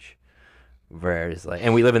advantage. Whereas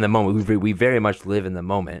and we live in the moment. We very much live in the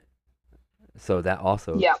moment, so that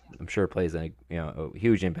also I'm sure plays a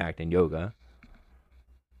huge impact in yoga.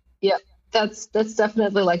 Yeah, that's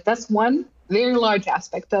definitely that's one very large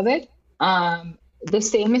aspect of it. The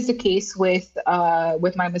same is the case with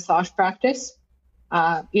my massage practice.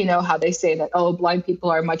 How they say that, blind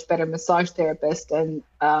people are much better massage therapists. And,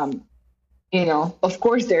 of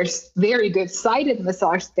course, there's very good sighted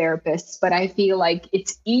massage therapists, but I feel like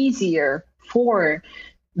it's easier for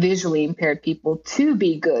visually impaired people to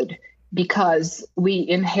be good because we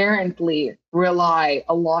inherently rely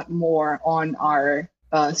a lot more on our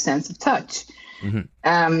sense of touch.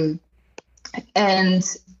 Mm-hmm.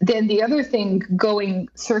 And then the other thing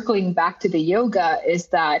circling back to the yoga is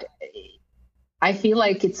that I feel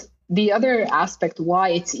like it's the other aspect why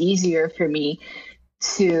it's easier for me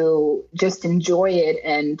to just enjoy it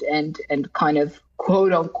and kind of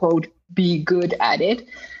quote unquote be good at it,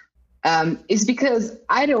 is because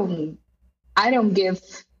I don't give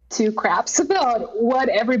two craps about what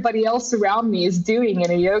everybody else around me is doing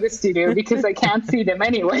in a yoga studio because I can't see them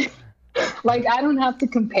anyway. Like I don't have to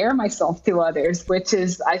compare myself to others, which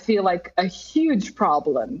is, I feel like, a huge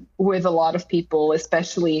problem with a lot of people,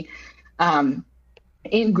 especially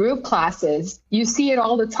in group classes. You see it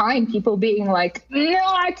all the time, people being like, no,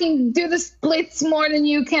 I can do the splits more than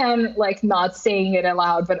you can, like not saying it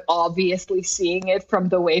aloud, but obviously seeing it from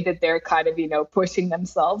the way that they're kind of, pushing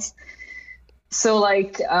themselves. So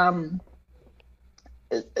like,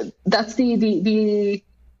 that's the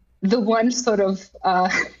one sort of,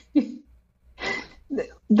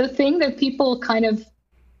 the thing that people kind of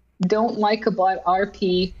don't like about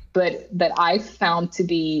RP, but that I've found to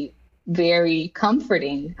be very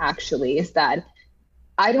comforting actually, is that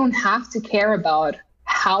I don't have to care about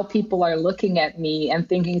how people are looking at me and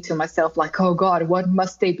thinking to myself like, oh God, what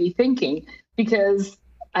must they be thinking? Because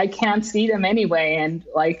I can't see them anyway, and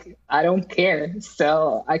like I don't care.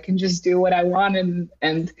 So I can just do what I want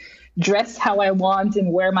and dress how I want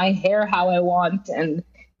and wear my hair how I want. And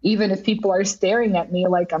even if people are staring at me,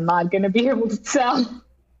 like I'm not going to be able to tell.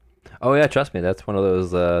 Oh yeah, trust me, that's one of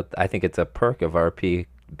those. I think it's a perk of RP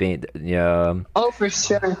being. Oh, for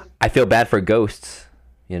sure. I feel bad for ghosts,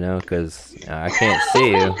 because I can't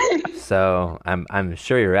see you. So I'm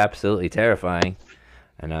sure you're absolutely terrifying,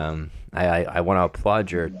 and I want to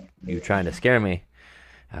applaud you trying to scare me.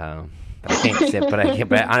 But I can't see.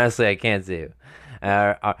 But honestly, I can't see you.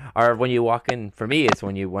 Or when you walk in, for me, it's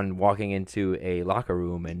when walking into a locker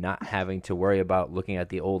room and not having to worry about looking at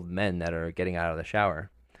the old men that are getting out of the shower.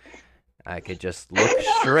 I could just look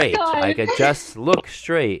straight. I could just look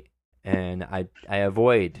straight, and I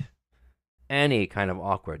avoid any kind of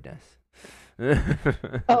awkwardness.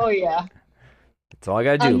 Oh yeah. That's all I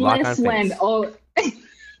gotta do. Unless lock on face.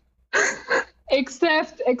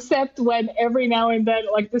 Except when every now and then,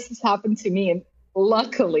 like this has happened to me, and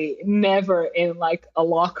luckily never in like a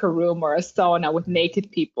locker room or a sauna with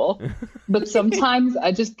naked people. But sometimes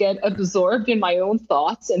I just get absorbed in my own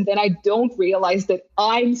thoughts and then I don't realize that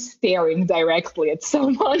I'm staring directly at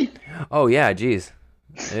someone. Oh yeah, geez.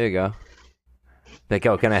 There you go. Like,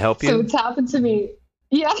 oh, can I help So you? it's happened to me.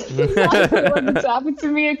 Yeah, exactly. Like it's happened to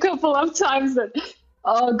me a couple of times that,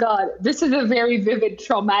 oh God, this is a very vivid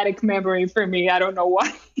traumatic memory for me. I don't know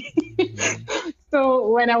why. So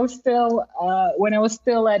when I was still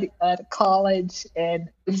at college in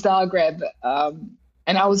Zagreb,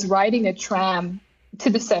 and I was riding a tram to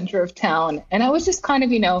the center of town, and I was just kind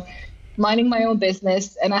of, minding my own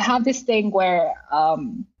business. And I have this thing where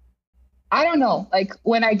I don't know, like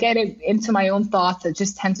when I get into my own thoughts, I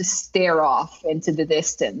just tend to stare off into the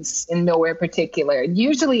distance in nowhere particular. And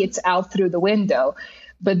usually it's out through the window.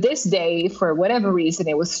 But this day, for whatever reason,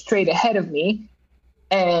 it was straight ahead of me.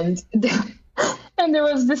 And and there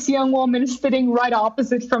was this young woman sitting right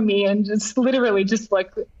opposite from me and just literally just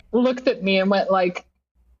like looked at me and went like,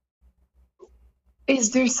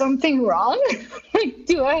 is there something wrong? Like,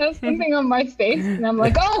 do I have something on my face? And I'm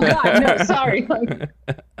like, oh God, no, sorry. Like,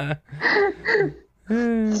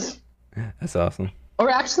 That's awesome. or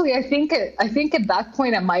actually, I think at that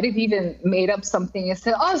point I might have even made up something and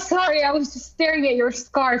said, oh, sorry, I was just staring at your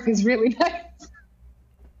scarf. It's really nice.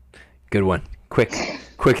 Good one. Quick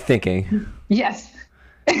thinking. Yes.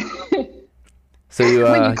 So you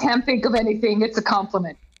When you can't think of anything, it's a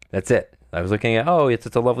compliment. that's it. I was looking at, oh, it's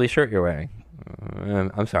a lovely shirt you're wearing.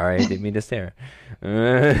 I'm sorry, I didn't mean to stare.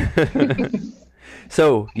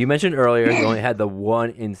 So you mentioned earlier you only had the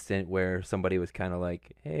one instant where somebody was kind of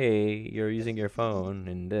like, hey, you're using your phone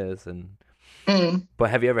and this and but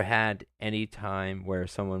have you ever had any time where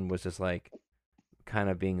someone was just like kind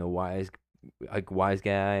of being a wise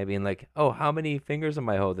guy, being like, oh, how many fingers am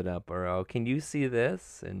I holding up? Or, oh, can you see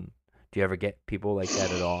this? And do you ever get people like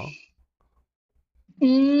that at all?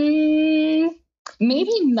 Mm,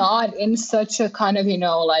 maybe not in such a kind of,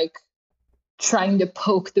 like trying to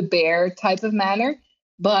poke the bear type of manner.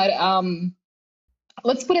 But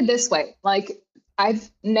let's put it this way. Like, I've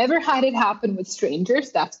never had it happen with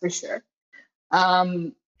strangers, that's for sure.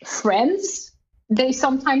 Friends, they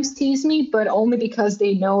sometimes tease me, but only because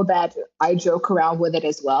they know that I joke around with it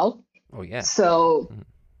as well. Oh yeah. So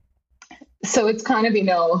it's kind of,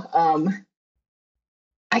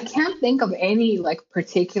 I can't think of any like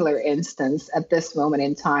particular instance at this moment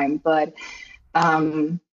in time, but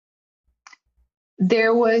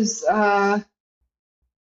there was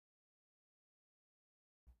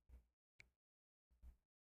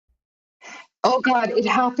oh God, it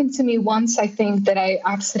happened to me once, I think, that I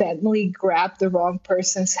accidentally grabbed the wrong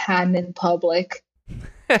person's hand in public.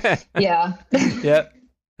 Yeah. Yep.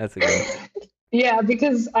 That's a good one. Yeah,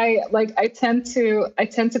 because I tend to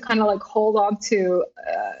kind of like hold on to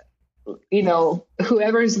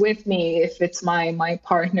whoever's with me. If it's my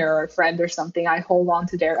partner or friend or something, I hold on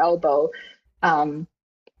to their elbow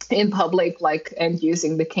in public, like, and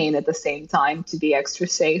using the cane at the same time to be extra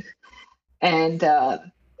safe. And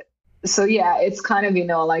so yeah, it's kind of,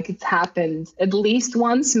 like it's happened at least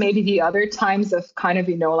once. Maybe the other times I've kind of,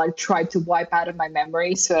 like tried to wipe out of my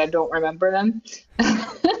memory so I don't remember them.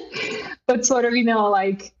 But sort of,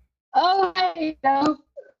 like, oh, hey,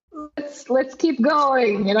 let's keep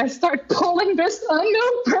going. And I start pulling this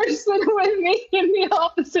unknown person with me in the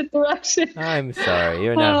opposite direction. I'm sorry,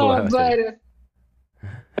 you're not who I was. But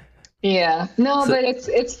yeah, no, but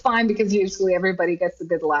it's fine because usually everybody gets a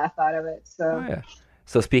good laugh out of it. So. Oh, yeah.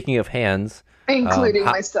 So speaking of hands, including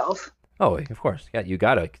myself. Oh, of course. Yeah, you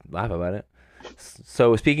gotta laugh about it.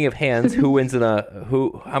 So speaking of hands, who wins in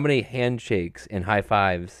how many handshakes and high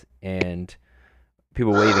fives and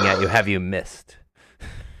people waving at you have you missed?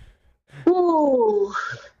 Ooh.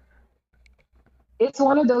 It's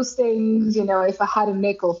one of those things, if I had a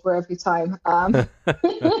nickel for every time, I'd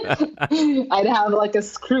have like a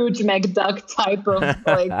Scrooge McDuck type of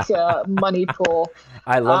like money pool.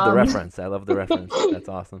 I love the reference. That's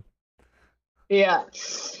awesome. Yeah.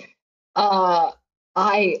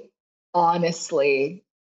 I honestly,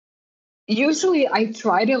 usually I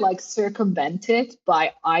try to like circumvent it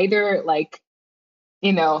by either like,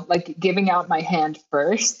 like giving out my hand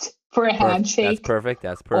first for a handshake. That's perfect.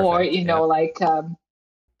 Or, like,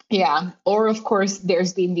 yeah. Or of course,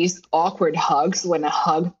 there's been these awkward hugs when a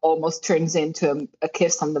hug almost turns into a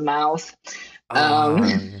kiss on the mouth.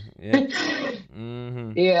 Yeah.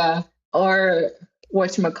 Mm-hmm. Yeah. Or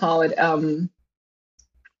whatchamacallit.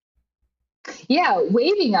 Yeah,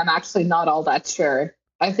 waving, I'm actually not all that sure.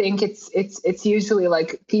 I think it's usually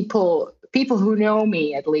like people who know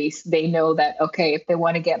me, at least, they know that, okay, if they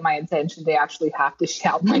want to get my attention, they actually have to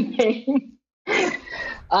shout my name.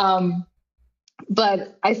 um,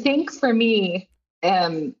 but I think for me,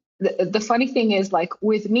 the funny thing is, like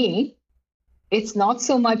with me, it's not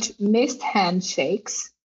so much missed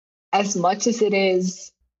handshakes as much as it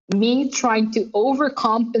is me trying to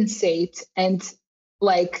overcompensate and,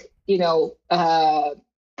 like,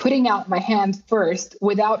 putting out my hand first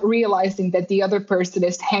without realizing that the other person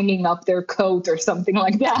is hanging up their coat or something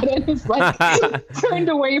like that and is like turned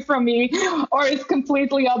away from me, or is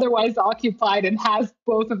completely otherwise occupied and has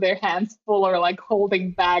both of their hands full, or like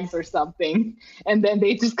holding bags or something. And then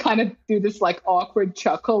they just kind of do this like awkward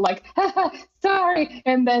chuckle, like, sorry.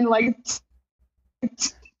 And then like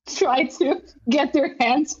try to get their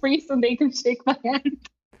hands free so they can shake my hand.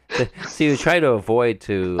 So you try to avoid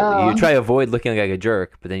looking like a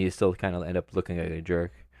jerk, but then you still kind of end up looking like a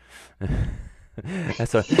jerk.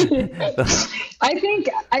 That's what. I think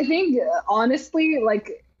honestly,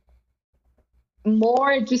 like,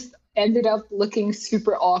 more just ended up looking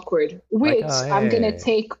super awkward, which I'm gonna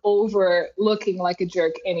take over looking like a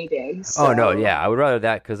jerk any day. So. Oh no, yeah, I would rather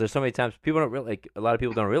that, because there's so many times people don't like, a lot of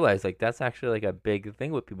people don't realize, like, that's actually like a big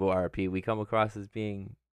thing with people RP. We come across as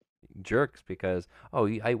being jerks because,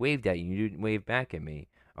 I waved at you, you didn't wave back at me,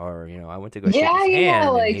 or I went to go shake his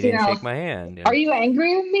hand like, and he didn't shake my hand. Are you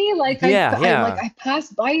angry with me? Like, I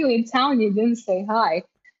passed by you in town, you didn't say hi.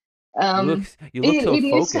 You look so focused.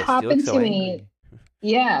 Used to happen to me.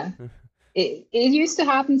 Yeah, it used to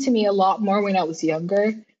happen to me a lot more when I was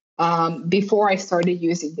younger. Before I started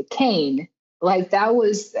using the cane, like that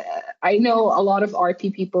was. I know a lot of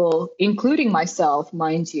RP people, including myself,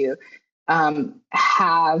 mind you,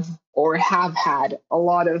 have had a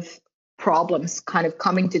lot of problems kind of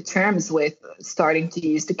coming to terms with starting to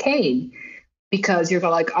use the cane, because you're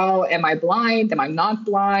like, oh, am I blind? Am I not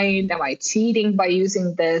blind? Am I cheating by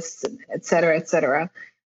using this, et cetera, et cetera.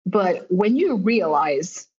 But when you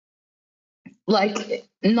realize, like,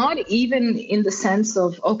 not even in the sense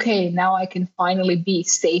of, okay, now I can finally be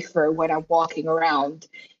safer when I'm walking around.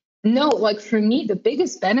 No, like for me, the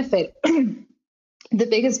biggest benefit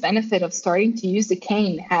of starting to use the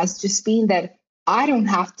cane has just been that I don't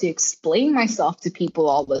have to explain myself to people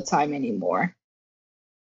all the time anymore.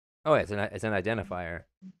 Oh, it's an identifier.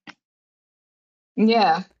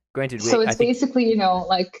 Yeah. Granted, so it's basically,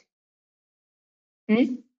 like.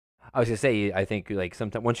 I was gonna say, I think like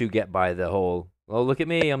sometimes once you get by the whole, oh, look at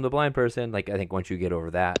me, I'm the blind person. Like, I think once you get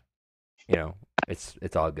over that,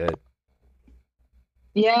 it's all good.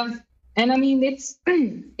 Yeah, and I mean,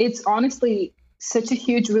 it's honestly such a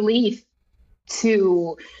huge relief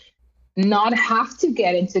to not have to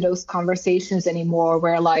get into those conversations anymore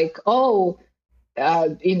where, like, oh, I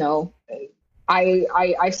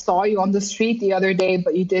saw you on the street the other day,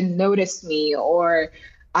 but you didn't notice me, or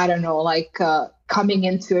I don't know, like coming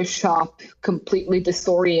into a shop completely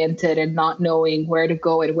disoriented and not knowing where to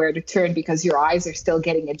go and where to turn because your eyes are still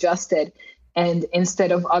getting adjusted. And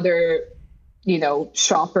instead of other,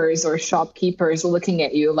 shoppers or shopkeepers looking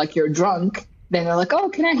at you like you're drunk, then they're like, oh,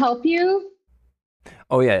 can I help you?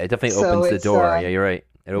 Oh, yeah, it definitely opens the door. Yeah, you're right.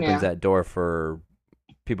 It opens that door for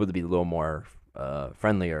people to be a little more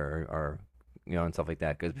friendlier, or and stuff like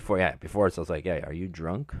that. Because before it's just like, yeah, are you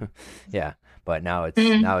drunk? Yeah, but now it's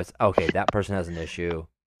okay. That person has an issue.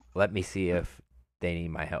 Let me see if they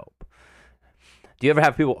need my help. Do you ever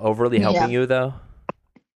have people overly helping you though?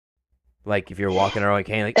 Like if you're walking around,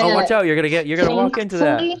 like, oh, watch out, you're gonna walk into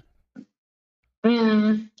that.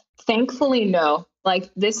 Thankfully, no.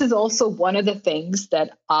 Like, this is also one of the things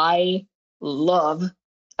that I love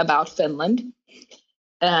about Finland,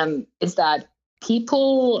 is that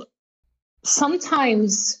people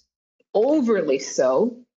sometimes overly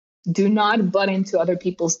so do not butt into other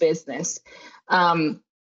people's business,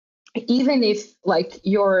 even if like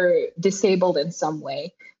you're disabled in some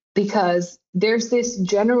way, because there's this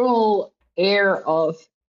general air of,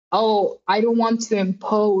 oh, I don't want to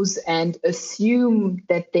impose and assume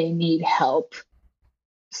that they need help,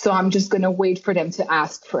 so I'm just going to wait for them to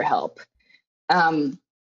ask for help.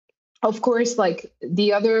 Of course, like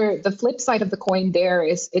the flip side of the coin there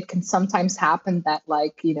is it can sometimes happen that,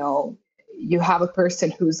 like, you have a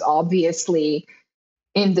person who's obviously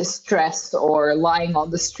in distress or lying on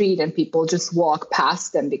the street and people just walk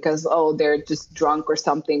past them because, oh, they're just drunk or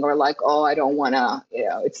something, or like, oh, I don't want to,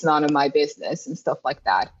 it's none of my business and stuff like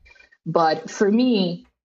that. But for me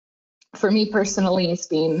personally, it's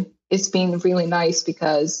been really nice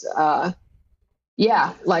because,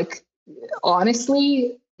 like,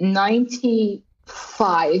 honestly, 95%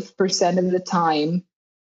 of the time,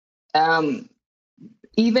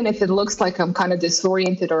 even if it looks like I'm kind of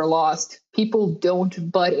disoriented or lost, people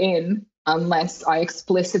don't butt in unless I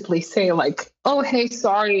explicitly say, like, oh, hey,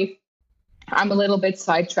 sorry, I'm a little bit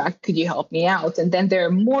sidetracked. Could you help me out? And then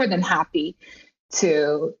they're more than happy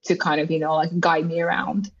to kind of, like guide me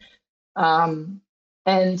around. And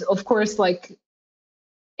of course, like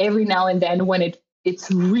every now and then when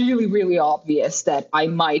it's really, really obvious that I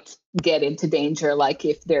might get into danger, like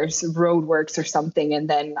if there's roadworks or something, and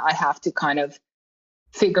then I have to kind of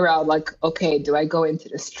figure out like, okay, do I go into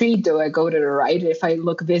the street? Do I go to the right? If I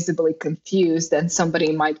look visibly confused, then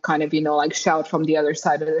somebody might kind of, like shout from the other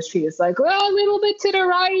side of the street. It's like, well, a little bit to the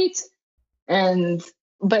right.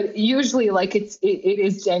 But usually like it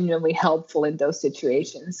is genuinely helpful in those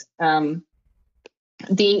situations. The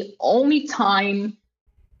only time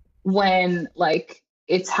when like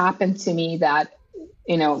it's happened to me that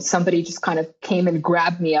somebody just kind of came and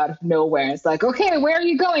grabbed me out of nowhere. It's like, okay, where are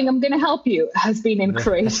you going? I'm going to help you. Has been in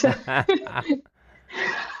Croatia.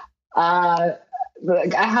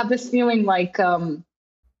 Like, I have this feeling like, in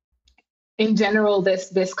general,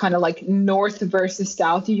 this kind of like North versus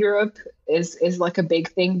South Europe is like a big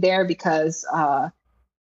thing there because, I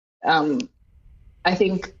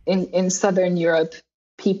think in Southern Europe,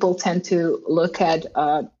 people tend to look at,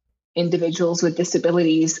 individuals with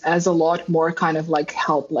disabilities as a lot more kind of like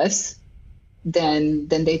helpless than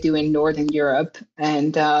they do in Northern Europe.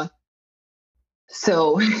 And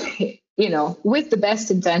so, with the best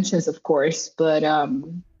intentions, of course, but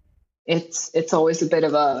it's always a bit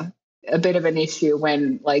of an issue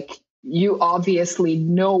when like you obviously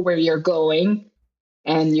know where you're going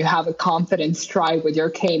and you have a confident stride with your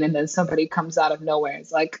cane, and then somebody comes out of nowhere.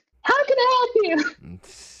 It's like, how can I help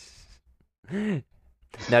you?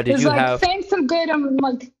 Now, did it's you like, have? thanks, I'm good. I'm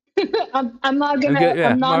like, I'm not gonna, Okay, yeah,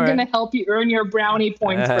 I'm not all gonna right. help you earn your brownie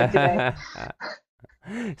points for today.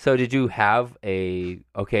 So, did you have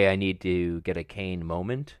okay, I need to get a cane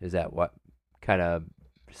moment? Is that what kind of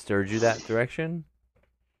stirred you that direction?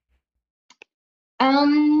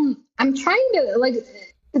 I'm trying to like,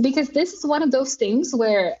 because this is one of those things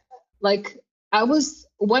where like I was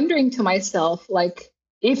wondering to myself, like,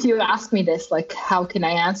 if you ask me this, like, how can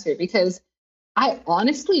I answer? Because I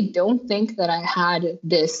honestly don't think that I had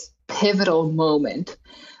this pivotal moment.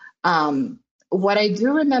 What I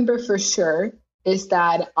do remember for sure is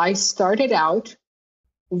that I started out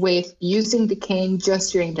with using the cane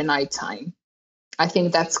just during the nighttime. I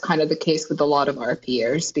think that's kind of the case with a lot of our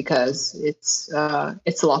peers because it's a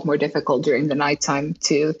lot more difficult during the nighttime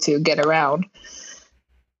to get around.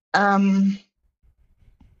 And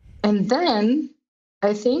then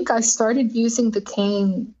I think I started using the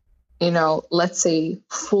cane, let's say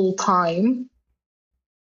full time,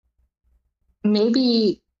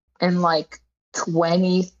 maybe in like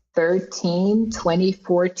 2013,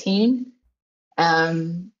 2014.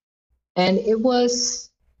 And it was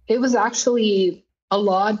actually a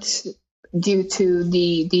lot due to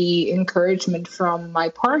the encouragement from my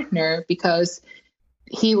partner, because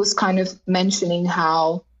he was kind of mentioning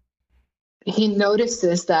how he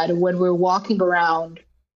notices that when we're walking around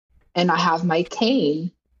and I have my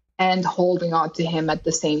cane and holding on to him at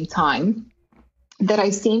the same time, that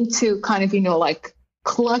I seem to kind of, like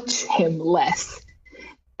clutch him less.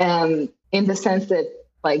 In the sense that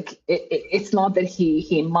like, it's not that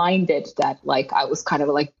he minded that like I was kind of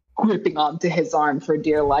like gripping onto his arm for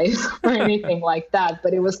dear life or anything like that.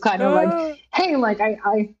 But it was kind of like, hey, like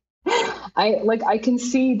I can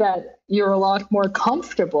see that you're a lot more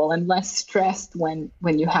comfortable and less stressed when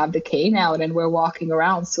you have the cane out and we're walking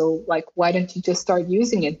around. So like, why don't you just start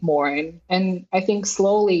using it more? And I think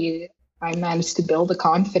slowly I managed to build the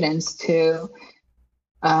confidence to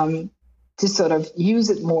sort of use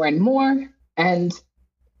it more and more. And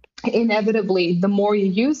inevitably, the more you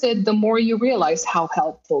use it, the more you realize how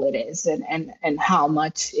helpful it is and how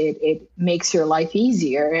much it makes your life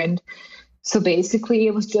easier. And so basically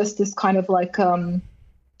it was just this kind of like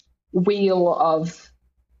wheel of,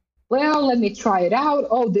 well, let me try it out.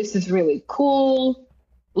 Oh, this is really cool.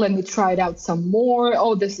 Let me try it out some more.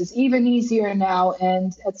 Oh, this is even easier now.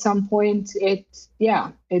 And at some point it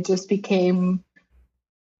just became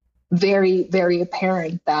very, very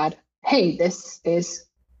apparent that, hey, this is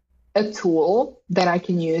a tool that I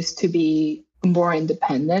can use to be more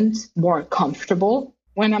independent, more comfortable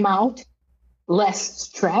when I'm out, less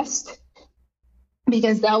stressed.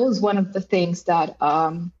 Because that was one of the things that,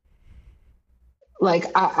 I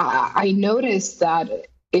noticed that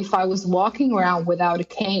if I was walking around without a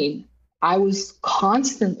cane, I was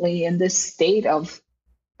constantly in this state of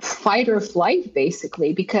fight or flight,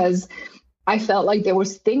 basically, because I felt like there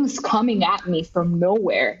was things coming at me from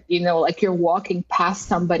nowhere, like you're walking past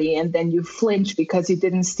somebody and then you flinch because you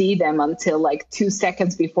didn't see them until like 2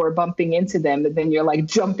 seconds before bumping into them. And then you're like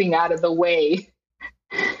jumping out of the way.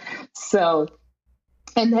 So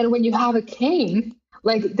And then when you have a cane,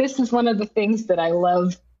 like this is one of the things that I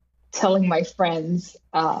love telling my friends,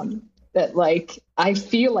 that like I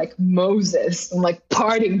feel like Moses. I'm like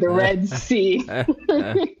parting the Red Sea,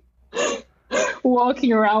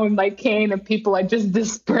 walking around with my cane, and people are just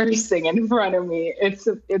dispersing in front of me. It's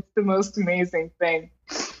the most amazing thing.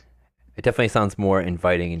 It definitely sounds more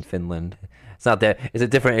inviting in Finland. It's not that it's a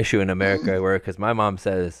different issue in America where because my mom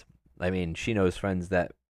says, I mean, she knows friends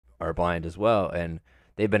that are blind as well, and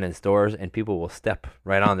they've been in stores and people will step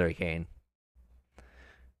right on their cane.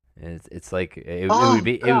 And it's like Oh God,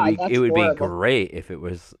 it that's would be horrible. great if it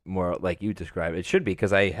was more like you described. It should be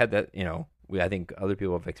because I had that, I think other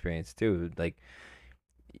people have experienced too. Like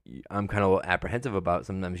I'm kind of apprehensive about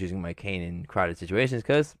sometimes using my cane in crowded situations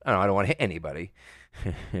because I don't want to hit anybody.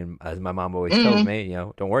 And as my mom always tells Mm,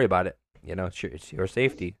 me, don't worry about it. It's your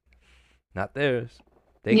safety, not theirs.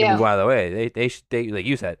 They can move yeah. out of the way. They like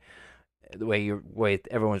you said, the way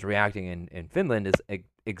everyone's reacting in Finland is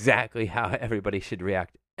exactly how everybody should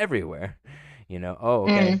react everywhere. Oh,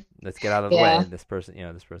 okay, Mm, let's get out of the way. yeah. This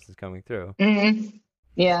person's coming through. Mm,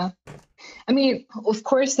 yeah. I mean, of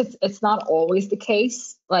course, it's not always the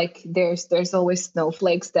case. Like there's always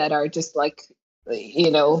snowflakes that are just like,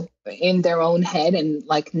 in their own head and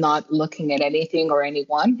like not looking at anything or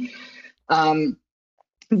anyone. Um,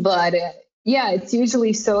 but yeah, it's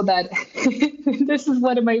usually so that this is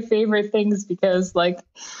one of my favorite things because like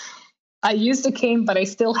I use the cane, but I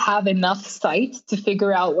still have enough sight to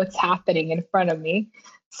figure out what's happening in front of me.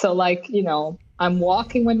 So, like, I'm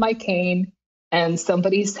walking with my cane and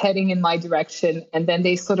somebody's heading in my direction, and then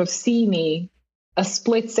they sort of see me a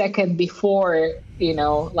split second before,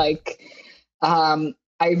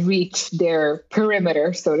 I reach their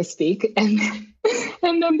perimeter, so to speak.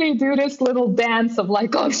 And then they do this little dance of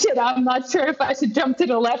like, oh shit, I'm not sure if I should jump to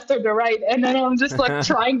the left or the right. And then I'm just like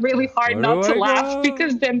trying really hard Where do not to I laugh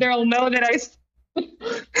because go? then they'll know that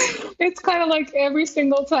it's kind of like every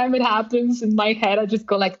single time it happens in my head, I just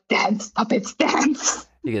go like, dance, puppets, dance.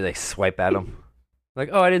 You can like swipe at them. Like,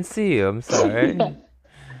 oh, I didn't see you. I'm Yeah. sorry.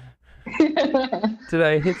 Did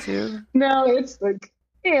I hit you? No, it's like,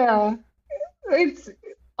 yeah, it's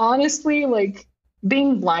honestly like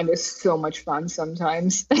being blind is so much fun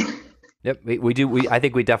sometimes. Yep, we do. I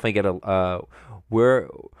think we definitely get a. We're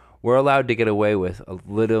we're allowed to get away with a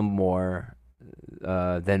little more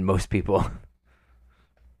than most people.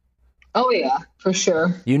 Oh yeah, for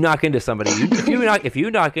sure. You knock into somebody. If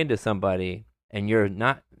you knock into somebody and you're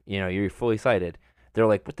not, you're fully sighted. They're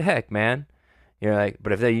like, "What the heck, man?" You're like,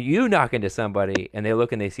 but if you knock into somebody and they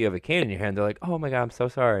look and they see you have a cane in your hand, they're like, "Oh my god, I'm so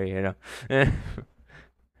sorry,"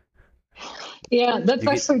 Yeah, that's You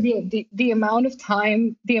get actually the amount of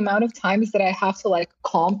times that I have to like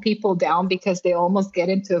calm people down because they almost get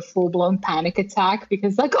into a full blown panic attack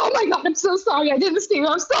because like, oh my God, I'm so sorry, I didn't see you,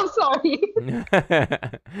 I'm so sorry. They're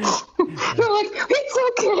like,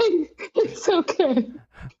 it's okay,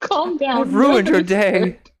 calm I've down, you don't ruined your understand.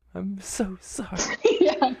 day. I'm so sorry.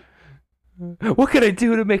 Yeah. What can I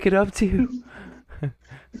do to make it up to you?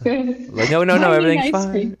 Like, no, no, no, Buy me an everything's ice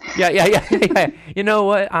cream. fine. Yeah, yeah, yeah, yeah. You know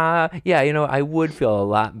what? Yeah, I would feel a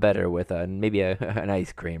lot better with maybe an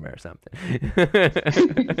ice cream or something.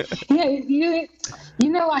 Yeah,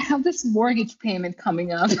 I have this mortgage payment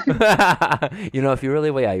coming up. If you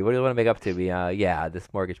really, well, yeah, you really want to make up to me, yeah, this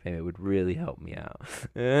mortgage payment would really help me out.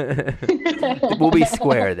 We'll be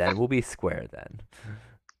square then. We'll be square then.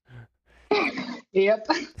 Yep.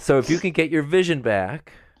 So if you can get your vision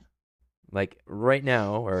back, like right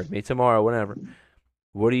now or maybe tomorrow, whatever,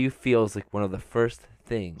 what do you feel is like one of the first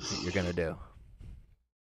things that you're gonna do?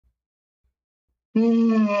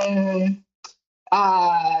 Mm,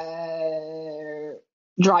 uh,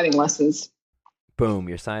 driving lessons, Boom,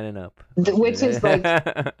 you're signing up. which is like,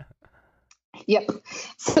 yep.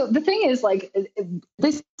 So the thing is, like,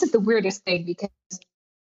 this is the weirdest thing because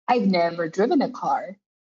I've never driven a car.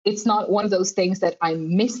 It's not one of those things that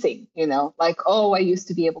I'm missing, like, oh, I used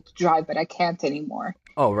to be able to drive, but I can't anymore.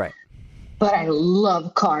 Oh, right. But I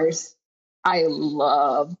love cars. I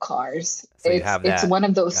love cars. So you It's have it's that. one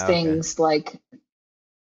of those Okay. things like,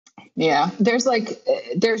 yeah, there's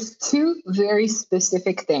two very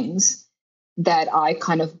specific things that I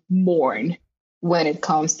kind of mourn when it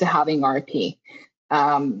comes to having RP.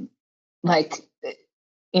 Um, like,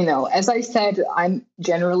 as I said, I'm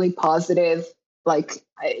generally positive. Like,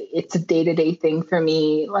 it's a day-to-day thing for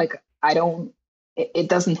me. Like, I don't, it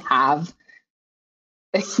doesn't have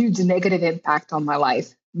a huge negative impact on my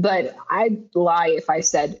life. But I'd lie if I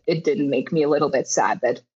said it didn't make me a little bit sad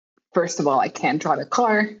that, first of all, I can't drive a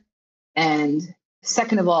car. And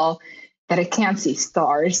second of all, that I can't see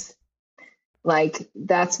stars. Like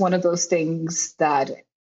that's one of those things that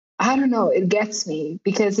I don't know, it gets me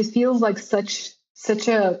because it feels like such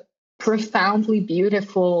a profoundly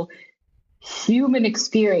beautiful human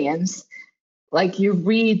experience. Like you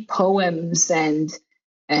read poems and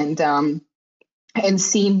and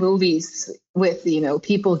see movies with, you know,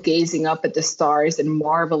 people gazing up at the stars and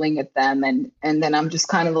marveling at them, and then I'm just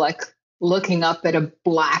kind of like looking up at a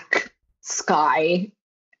black sky,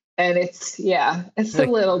 and it's, yeah, it's a Like,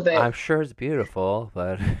 little I'm bit, sure it's beautiful,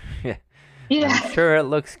 but yeah, I'm yeah, sure it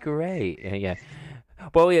looks great. Yeah.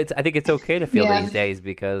 Well, I think it's okay to feel yeah, these days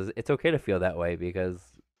because it's okay to feel that way because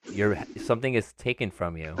something is taken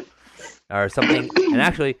from you or something, and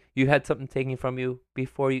actually you had something taken from you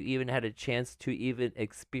before you even had a chance to even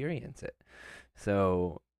experience it.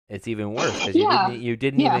 So it's even worse because yeah, you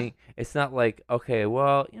didn't yeah. even. It's not like, okay,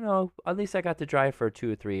 well, at least I got to drive for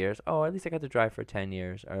 2 or 3 years. Oh, at least I got to drive for 10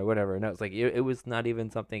 years or whatever. No, it's like it was not even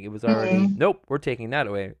something. It was already, Mm, nope, we're taking that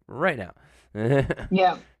away right now.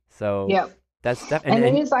 yeah, So yeah. that's that, And it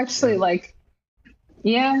and is actually yeah. like,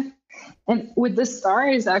 yeah. And with the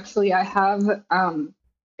stars, actually, I have,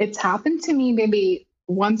 it's happened to me maybe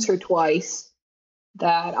once or twice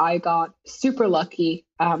that I got super lucky.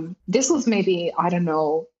 This was maybe, I don't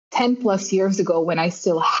know, 10 plus years ago when I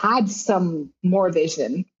still had some more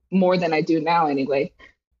vision, more than I do now anyway,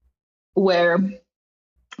 where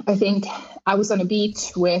I think I was on a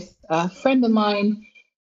beach with a friend of mine,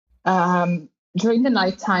 during the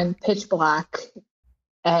nighttime, pitch black,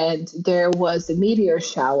 and there was a meteor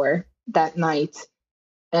shower that night.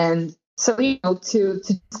 And so, you know, to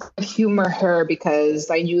just humor her because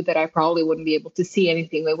I knew that I probably wouldn't be able to see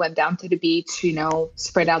anything, we went down to the beach, you know,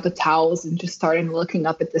 spread out the towels and just started looking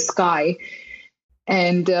up at the sky.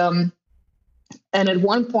 And and at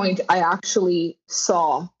one point, I actually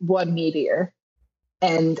saw one meteor,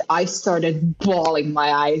 and I started bawling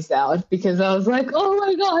my eyes out because I was like, "Oh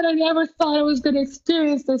my god, I never thought I was going to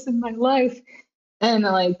experience this in my life." And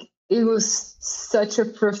like it was such a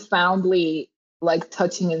profoundly like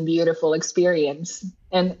touching and beautiful experience.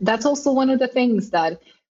 And that's also one of the things that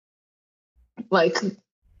like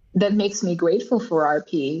that makes me grateful for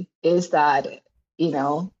RP is that, you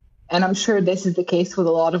know, and I'm sure this is the case with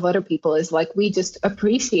a lot of other people, is like we just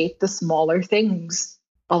appreciate the smaller things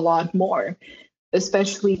a lot more,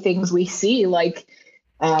 especially things we see like,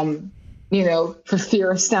 um you know, for fear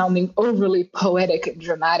of sounding overly poetic and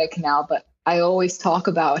dramatic now, but I always talk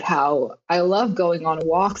about how I love going on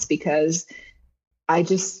walks because I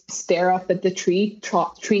just stare up at the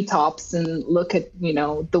treetops and look at, you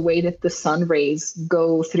know, the way that the sun rays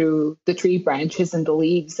go through the tree branches and the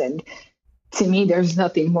leaves. And to me, there's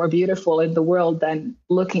nothing more beautiful in the world than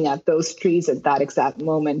looking at those trees at that exact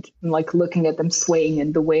moment and like looking at them swaying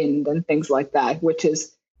in the wind and things like that, which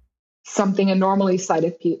is something a normally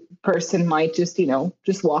sighted person might just, you know,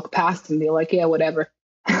 just walk past and be like, yeah, whatever.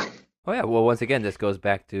 Oh yeah, well once again this goes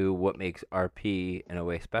back to what makes RP in a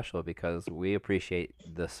way special because we appreciate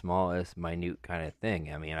the smallest minute kind of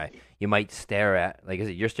thing. I mean, I you might stare at, like I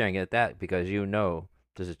said, you're staring at that because you know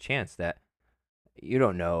there's a chance that you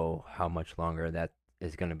don't know how much longer that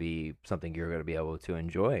is going to be something you're going to be able to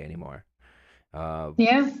enjoy anymore. Uh,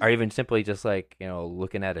 Yeah. or even simply just like,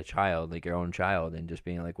 looking at a child, like your own child, and just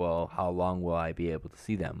being like, well, how long will I be able to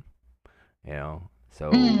see them? So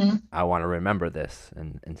Mm, I want to remember this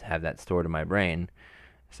and have that stored in my brain.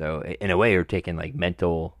 So in a way, you're taking like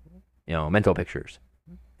mental pictures,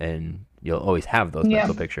 and you'll always have those yeah.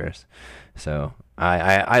 mental pictures. So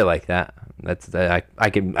I like that. I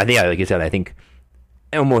think, like you said, I think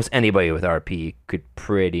almost anybody with RP could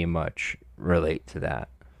pretty much relate to that.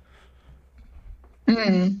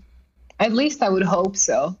 Mm. At least I would hope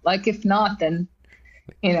so. Like, if not, then,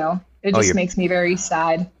 you know, it Oh, just you're makes me very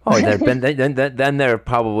sad. Oh, then they're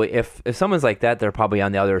probably, if someone's like that, they're probably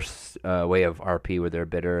on the other way of RP where they're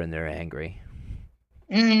bitter and they're angry.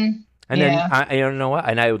 Mm, And then yeah. I don't know what,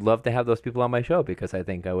 and I would love to have those people on my show because I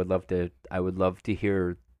think I would love to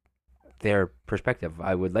hear their perspective.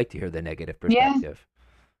 I would like to hear the negative Yeah. perspective.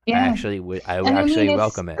 Yeah. I would And I actually mean, it's,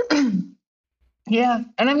 welcome it. yeah.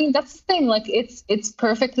 And I mean, that's the thing. Like, it's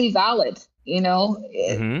perfectly valid. You know,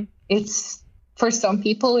 Hmm. it's, for some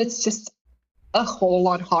people, it's just a whole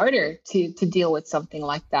lot harder to deal with something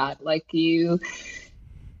like that. Like you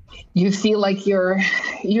feel like you're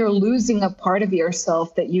losing a part of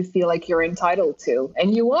yourself that you feel like you're entitled to,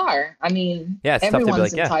 and you are. I mean, Yeah, it's tough to be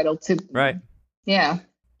everyone's like, yeah, entitled to. right. Yeah.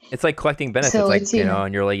 It's like collecting benefits, So it's, like, you know,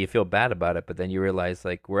 and you're like, you feel bad about it, but then you realize,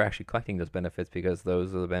 like, we're actually collecting those benefits because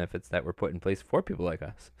those are the benefits that were put in place for people like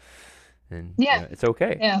us. And, yeah, it's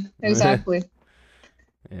okay. yeah, exactly.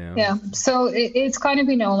 Yeah. Yeah. So it's kind of,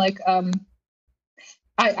 you know, like,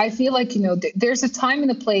 I feel like, there's a time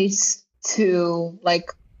and a place to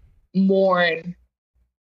like mourn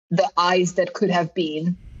the eyes that could have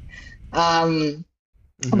been,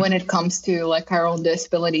 when it comes to like our own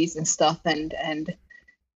disabilities and stuff. And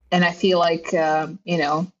I feel like, there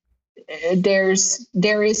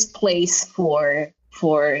is place for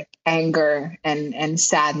anger and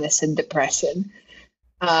sadness and depression.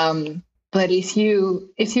 But if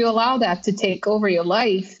you allow that to take over your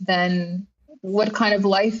life, then what kind of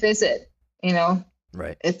life is it?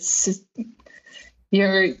 Right. It's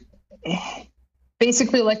you're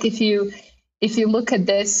basically like, if you look at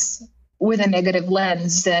this with a negative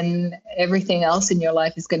lens, then everything else in your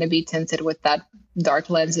life is going to be tinted with that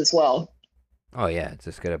dark lens as well. Oh yeah, it's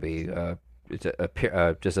just gonna be it's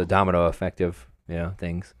just a domino effect of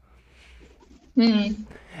things. Mm.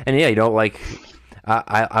 And yeah, you don't like.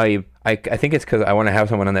 I think it's because I want to have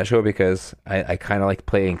someone on that show because I kind of like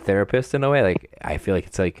playing therapist in a way. Like I feel like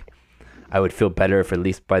it's like I would feel better if at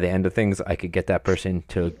least by the end of things I could get that person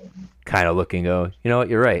to kind of look and go, you know what,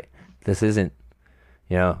 you're right. This isn't,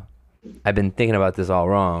 I've been thinking about this all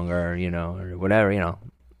wrong, or or whatever.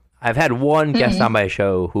 I've had one guest on my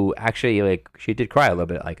show who actually like she did cry a little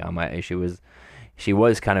bit like on my she was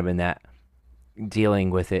kind of in that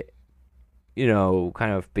dealing with it,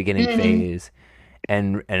 kind of beginning phase.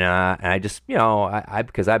 And I just I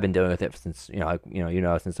because I've been dealing with it since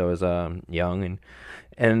since I was young,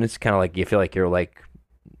 and it's kind of like you feel like you're like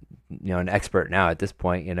an expert now at this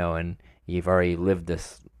point, and you've already lived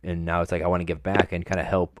this, and now it's like I want to give back and kind of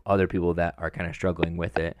help other people that are kind of struggling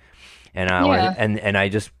with it. And I wanted, and I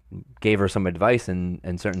just gave her some advice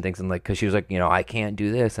and certain things, and like because she was like I can't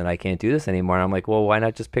do this and I can't do this anymore, and I'm like, well, why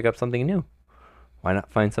not just pick up something new? Why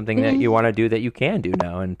not find something that you want to do that you can do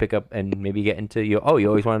now and pick up and maybe get into you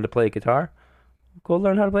always wanted to play guitar? Go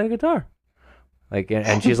learn how to play a guitar. Like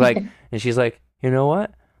and she's like you know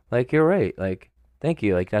what? Like you're right. Like thank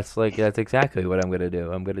you. Like that's exactly what I'm gonna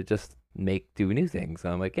do. I'm gonna just do new things.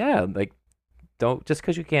 And I'm like yeah. Like don't just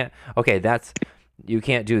because you can't. Okay, you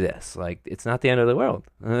can't do this. Like it's not the end of the world.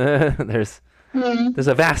 There's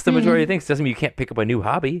a vast majority of things. Doesn't mean you can't pick up a new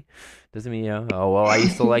hobby. Doesn't mean oh well I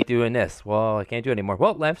used to like doing this. Well I can't do it anymore.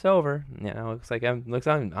 Well life's over. Looks like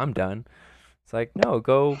I'm done. It's like no,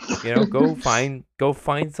 go go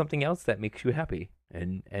find something else that makes you happy,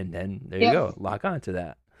 and then there you go. Lock on to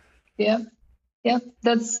that. Yeah, yeah.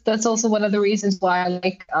 That's also one of the reasons why I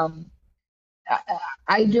like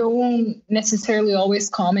I don't necessarily always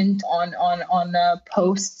comment on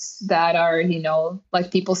posts that are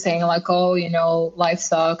like people saying like oh life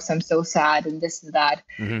sucks, I'm so sad and this and that,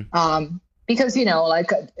 because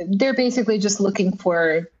like they're basically just looking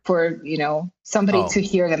for somebody to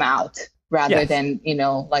hear them out rather than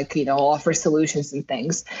offer solutions and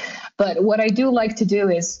things. But what I do like to do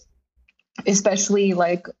is, especially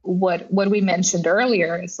like what we mentioned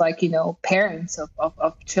earlier, is like parents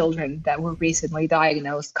of children that were recently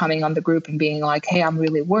diagnosed coming on the group and being like, hey, I'm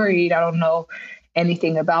really worried, I don't know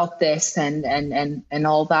anything about this and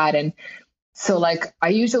all that. And so like I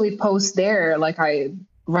usually post there, like I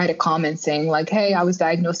write a comment saying like, hey, I was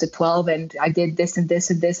diagnosed at 12 and I did this and this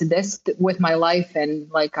and this and this with my life, and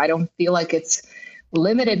like I don't feel like it's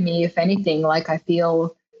limited me. If anything, like I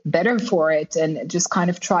feel better for it, and just kind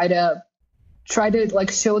of try to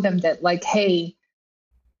like show them that like, hey,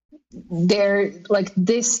 they're like,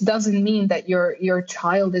 this doesn't mean that your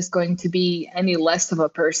child is going to be any less of a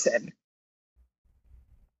person.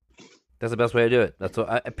 That's the best way to do it. That's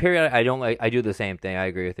what period. I don't like. I do the same thing. I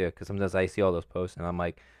agree with you because sometimes I see all those posts and I'm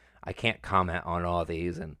like, I can't comment on all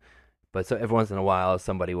these, but so every once in a while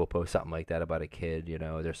somebody will post something like that about a kid,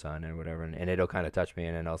 their son and whatever, and it'll kind of touch me,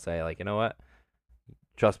 and then I'll say like, you know what,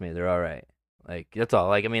 trust me, they're all right. Like that's all.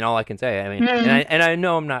 Like I mean, all I can say. I mean, and I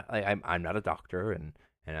know I'm not like I'm not a doctor, and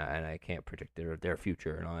I can't predict their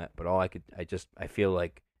future and all that. But I feel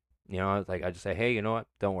like, it's like I just say, hey, you know what?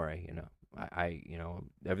 Don't worry. I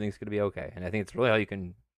everything's gonna be okay. And I think it's really all you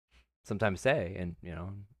can sometimes say, and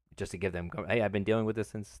just to give them, hey, I've been dealing with this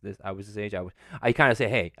since I was this age. I kind of say,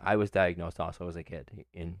 hey, I was diagnosed also as a kid,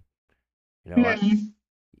 and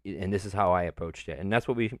and this is how I approached it, and that's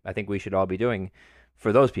what I think we should all be doing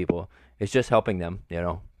for those people. It's just helping them,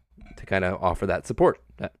 to kind of offer that support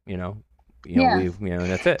that,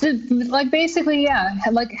 that's it. Like basically,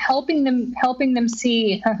 like helping them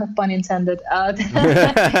see, pun intended,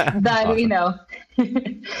 that, awesome.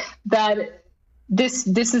 That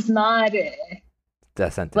this is not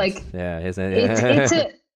that sentence. Like, yeah, isn't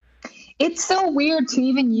it? It's so weird to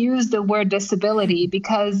even use the word disability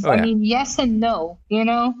because I mean, yes and no,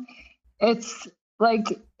 it's like,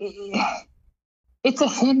 it's a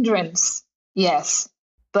hindrance. Yes.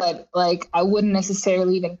 but like I wouldn't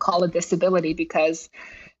necessarily even call it disability, because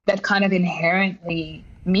that kind of inherently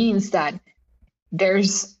means that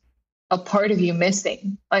there's a part of you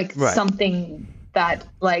missing, like Right. something that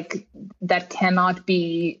like that cannot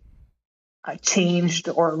be changed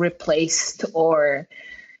or replaced, or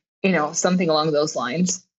something along those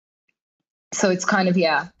lines. So it's kind of,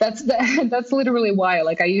 yeah, that's literally why,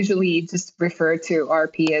 like, I usually just refer to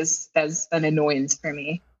RP as an annoyance for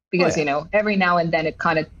me, Oh because yeah. every now and then it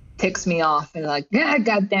kind of ticks me off, and like, yeah,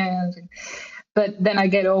 goddamn. But then I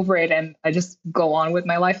get over it and I just go on with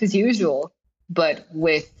my life as usual, but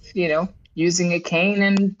with using a cane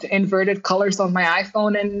and inverted colors on my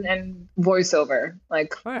iPhone and voiceover.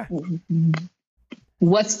 Like, Oh yeah.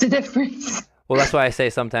 what's the difference? Well, that's why I say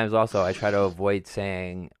sometimes also I try to avoid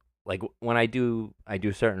saying, like, when I do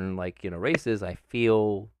certain, like, races, I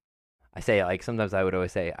say, like, sometimes I would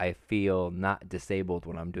always say I feel not disabled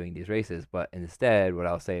when I'm doing these races, but instead what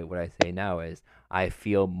I say now is I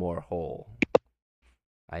feel more whole.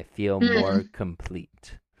 I feel more Mm,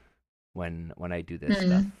 complete when I do this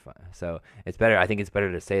stuff. mm, So it's better. I think it's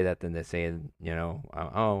better to say that than to say,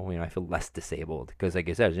 I feel less disabled, because, like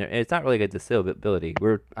I said, it's not really a disability.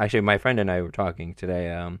 We're actually, my friend and I were talking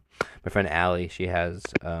today. My friend Allie, she has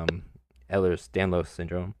Ehlers-Danlos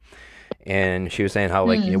syndrome, and she was saying how,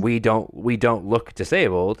 like, mm, we don't look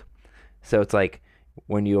disabled. So it's like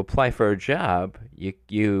when you apply for a job,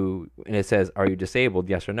 you and it says, "Are you disabled?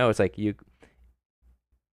 Yes or no?" It's like, you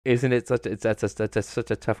isn't it such that's such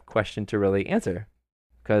a tough question to really answer,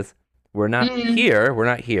 because we're not mm. here, we're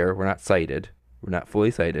not sighted, we're not fully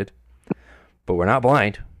sighted, but we're not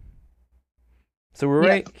blind. So we're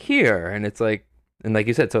right Yep. here, and it's like, and like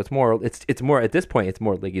you said, so it's more at this point, it's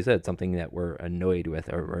more like you said, something that we're annoyed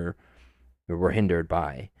with, or we're hindered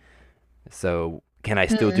by. So can I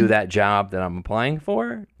still do Mm, that job that I'm applying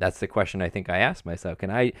for? That's the question I think I asked myself.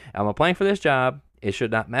 I'm applying for this job. It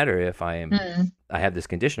should not matter if mm, I have this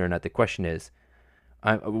condition or not. The question is,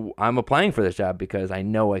 I'm applying for this job because I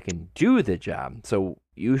know I can do the job. So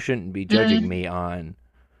you shouldn't be judging mm. me on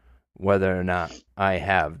whether or not I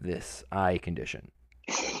have this eye condition.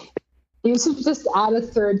 You should just add a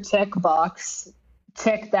third checkbox.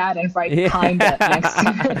 Check that and write kinda next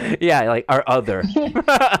to Yeah, yeah, like our other,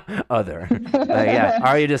 it. other. Yeah,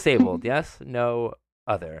 are you disabled? Yes, no,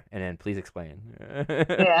 other, and then please explain.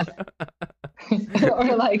 Yeah.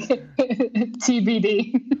 Or like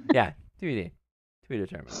TBD. Yeah, TBD, to be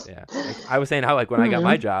determined. Yeah, like I was saying how, like, when I got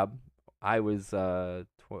my Mm, job, I was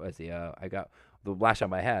let's see, I got the last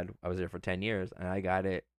job I had. I was there for 10 years, and I got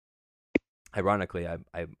it. Ironically, I'm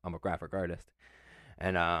a graphic artist,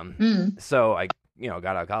 and mm, so I got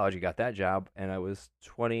out of college, and got that job, and I was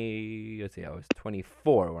 20. Let's see, I was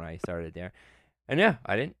 24 when I started there, and yeah,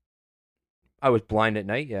 I was blind at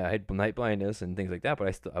night. Yeah, I had night blindness and things like that,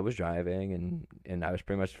 but I was driving, and I was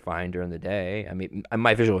pretty much fine during the day. I mean,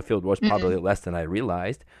 my visual field was probably mm, less than I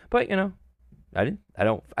realized, but I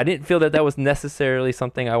didn't feel that was necessarily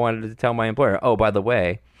something I wanted to tell my employer. Oh, by the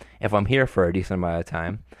way, if I'm here for a decent amount of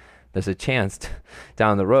time, there's a chance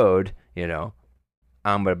down the road,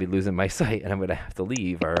 I'm gonna be losing my sight and I'm gonna have to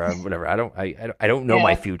leave, or whatever. I don't know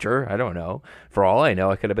my yeah. future. I don't know. For all I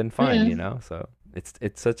know, I could have been fine. Mm, So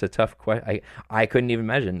it's such a tough question. I couldn't even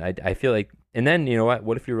imagine. I feel like, and then, you know what?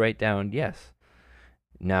 What if you write down yes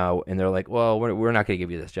now, and they're like, well, we're not gonna give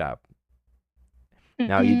you this job.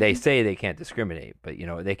 Now they mm. say they can't discriminate, but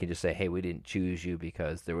they can just say, hey, we didn't choose you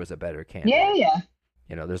because there was a better Yeah, candidate.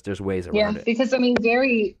 yeah. There's ways Yeah, around it. because I mean,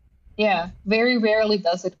 very rarely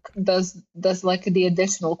does like the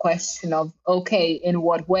additional question of, okay, in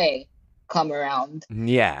what way, come around.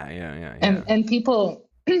 Yeah, yeah, yeah, yeah. And people,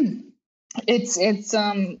 it's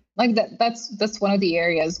like that's one of the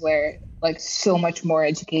areas where like so much more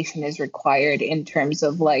education is required in terms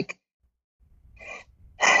of like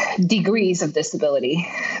degrees of disability,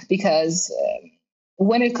 because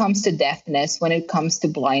when it comes to deafness, when it comes to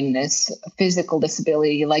blindness, physical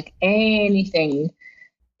disability, like anything,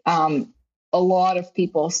 um, a lot of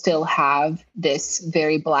people still have this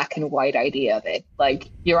very black and white idea of it. Like,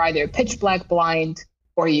 you're either pitch black blind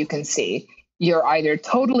or you can see. You're either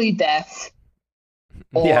totally deaf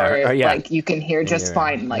Yeah, or yeah. like you can hear just Yeah.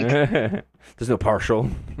 fine. Like, There's no partial.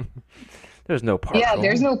 There's no yeah, partial.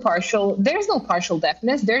 there's no partial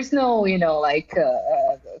deafness. There's no, like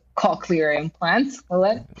cochlear implants.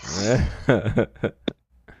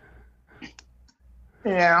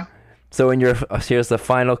 Yeah. So here's the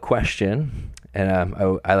final question, and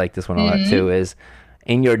I like this one a lot too. Hmm. Is,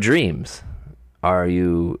 in your dreams, are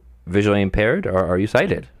you visually impaired or are you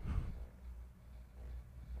sighted?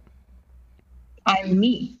 I'm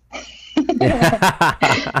me.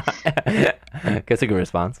 That's a good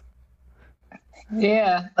response.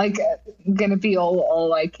 Yeah, like I'm gonna be all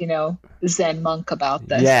like, Zen monk about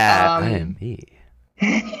this. Yeah, I am me.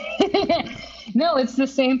 No, it's the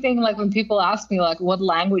same thing like when people ask me like what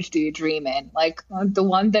language do you dream in? Like the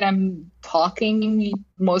one that I'm talking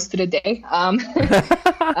most of the day.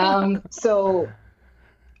 So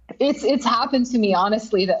it's happened to me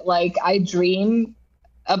honestly that like I dream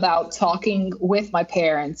about talking with my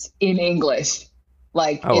parents in English.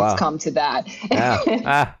 Like Oh it's wow. come to that. Ah,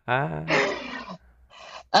 ah, ah.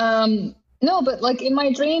 No, but like in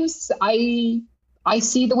my dreams, I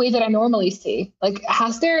see the way that I normally see. Like,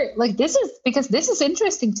 has there like this is because this is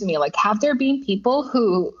interesting to me. Like, have there been people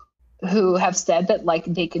who have said that like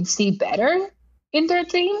they can see better in their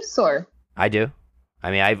dreams or I do.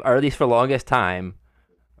 I mean, I've or at least for the longest time,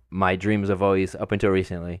 my dreams have always, up until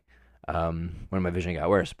recently, when my vision got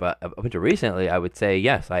worse. But up until recently, I would say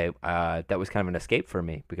yes. I that was kind of an escape for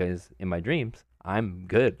me because in my dreams, I'm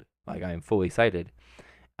good. Like I'm fully sighted.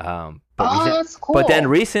 oh, that's But then cool.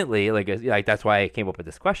 recently, like that's why I came up with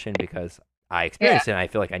this question because I Yeah. experienced it. And I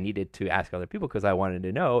feel like I needed to ask other people because I wanted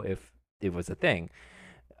to know if it was a thing.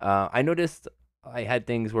 I noticed I had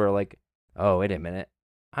things where like, oh wait a minute,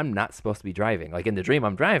 I'm not supposed to be driving. Like in the dream,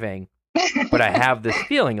 I'm driving, but I have this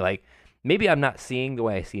feeling like maybe I'm not seeing the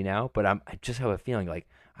way I see now, but I just have a feeling like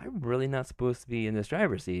I'm really not supposed to be in this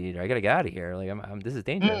driver's seat. I gotta get out of here. Like this is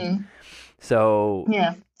dangerous. Mm, So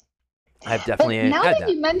yeah. I've But definitely now had that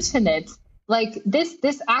that. you mention it, like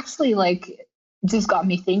this actually like just got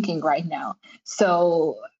me thinking right now.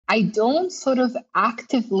 So I don't sort of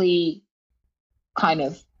actively kind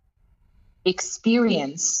of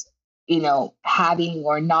experience, having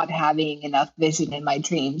or not having enough vision in my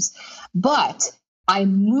dreams. But I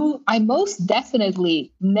most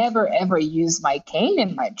definitely never ever use my cane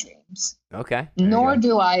in my dreams. Okay, there you Nor go.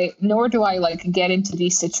 do I like get into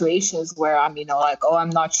these situations where I'm, like, oh, I'm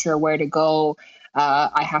not sure where to go.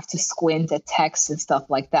 I have to squint at text and stuff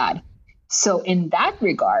like that. So in that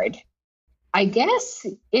regard, I guess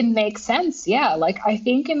it makes sense. Yeah. Like I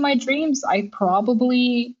think in my dreams, I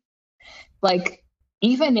probably like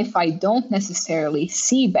even if I don't necessarily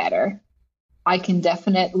see better, I can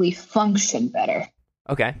definitely function better.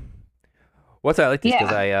 Okay. What's I like this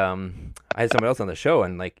because Yeah. I had someone else on the show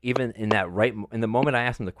and like even in that in the moment I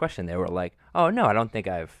asked them the question they were like, oh no, I don't think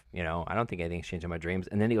I don't think anything's changed in my dreams.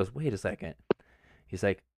 And then he goes, wait a second. He's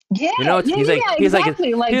like, Yeah, it's yeah, yeah, yeah,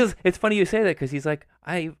 exactly. Like, it's funny you say that because he's like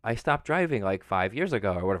I stopped driving like 5 years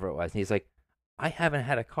ago or whatever it was. And he's like, I haven't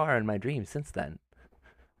had a car in my dreams since then.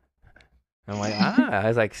 I'm like, I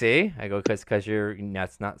was like, see, I go, because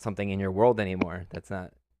that's not something in your world anymore. It's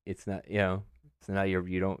not, it's not it's not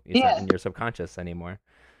yeah, in your subconscious anymore.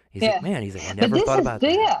 He's like, yeah. man, he's like, I But never this thought is about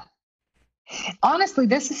that. yeah. Honestly,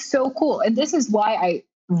 this is so cool, and this is why I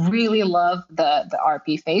really love the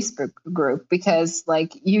RP Facebook group because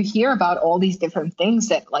like you hear about all these different things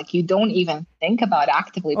that like you don't even think about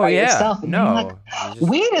actively Oh by yeah, yourself, and then you're like, no, you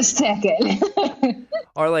just wait a second.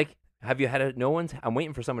 or like, have you had a? No one's. I'm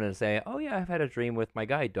waiting for someone to say, oh yeah, I've had a dream with my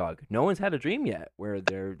guide dog. No one's had a dream yet where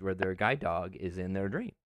their guide dog is in their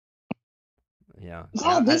dream. Yeah,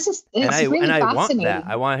 Yeah, this is it's and really I want that.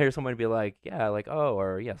 I fascinating. want to hear someone be like, yeah, like oh,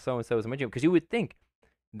 or yeah, so and so is in my dream because you would think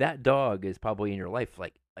that dog is probably in your life,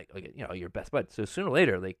 like your best bud. So sooner or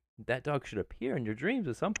later, like that dog should appear in your dreams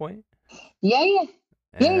at some point. Yeah, yeah,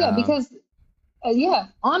 yeah, And yeah. Because yeah,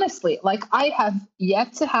 honestly, like I have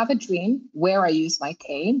yet to have a dream where I use my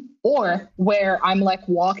cane or where I'm like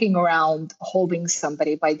walking around holding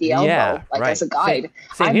somebody by the elbow, yeah, like as right. a guide.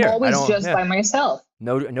 Same I'm here. I always don't. just Yeah, by myself.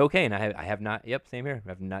 no cane. I have not. Yep, same here.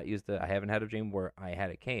 I've not used the. I haven't had a dream where I had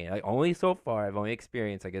a cane. Like only so far. I've only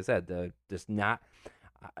experienced, like I said, the just not.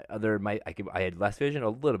 Other my I had less vision a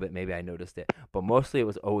little bit. Maybe I noticed it, but mostly it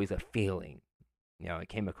was always a feeling. It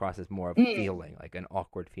came across as more of a Mm, feeling, like an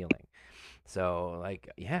awkward feeling. So like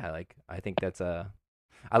yeah, like I think that's a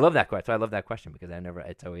I love that question. So I love that question because I never.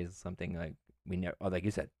 It's always something like we never. Oh, like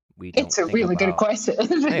you said, we don't it's a think really good about. question.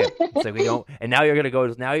 Yeah, it's like we don't. And now you're gonna go.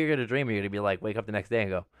 Now you're gonna dream. And you're gonna be like, wake up the next day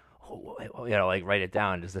and go, oh, like write it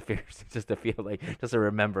down just to feel, just to feel like, just to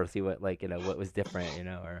remember, see what like what was different,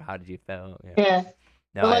 or how did you feel? Yeah. Yeah.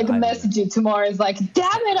 No, Like I love that. message you tomorrow is like,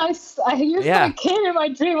 damn it, I used my Yeah, cane in my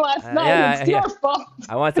dream last night. It's yeah. your fault.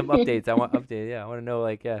 I want some updates. I want updates. Yeah, I want to know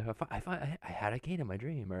like yeah, if I had a cane in my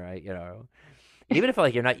dream or even if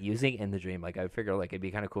like you're not using it in the dream, like I figure like it'd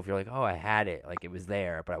be kind of cool if you're like, oh, I had it, like it was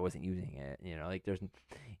there, but I wasn't using it. Like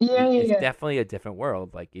Yeah, yeah, it's yeah. definitely a different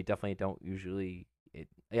world. Like you definitely don't usually.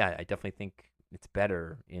 Yeah, I definitely think it's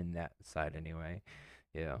better in that side anyway.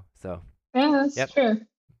 So Yeah, that's yep. true.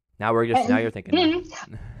 Now you're thinking.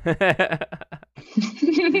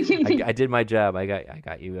 I did my job. I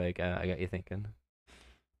got you. I got you thinking.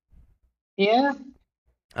 Yeah,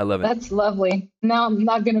 I love it. that's lovely. Now I'm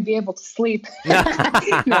not going to be able to sleep. No,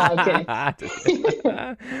 I'm kidding.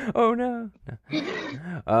 Oh no.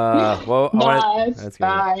 Well, Nah, it's that's great.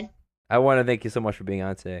 fine. I want to thank you so much for being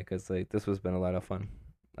on today because like this has been a lot of fun.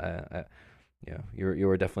 Yeah, you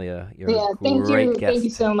were definitely you're Yeah, a great thank you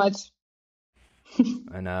guest. so much.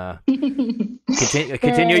 And Alright, but I'll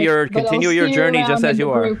continue your see you journey just around as in the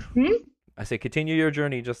you are. group. I say continue your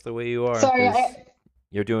journey just the way you are Sorry, because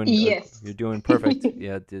you're yes. doing perfect.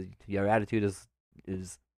 Yeah, your attitude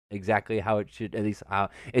is exactly how it should, at least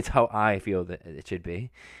it's how I feel that it should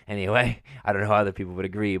be. Anyway, I don't know how other people would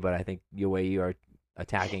agree, but I think the way you are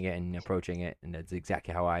attacking it and approaching it, and that's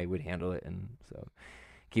exactly how I would handle it. And so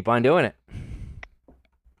keep on doing it.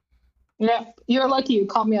 Yeah, you're lucky you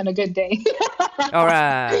caught me on a good day. All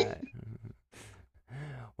right.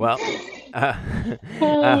 Well,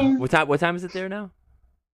 what time is it there now?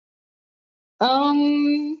 Let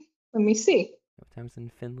me see. What time's in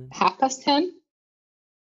Finland? 10:30.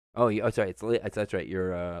 Oh, sorry. It's late. That's right.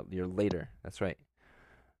 You're later. That's right.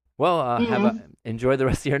 Well, enjoy the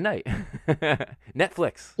rest of your night.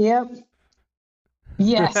 Netflix. Yep.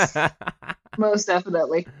 Yes, most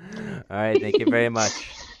definitely. All right. Thank you very much.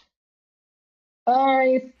 All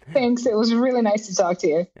right, thanks. It was really nice to talk to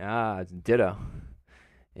you. Ditto.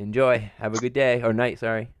 Enjoy. Have a good day or night.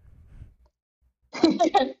 Sorry.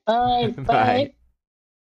 All right, bye.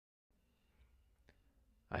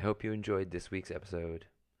 I hope you enjoyed this week's episode.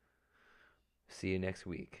 See you next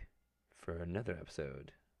week for another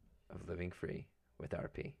episode of Living Free with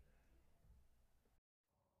RP.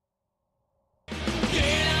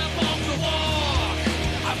 Get up off the walk.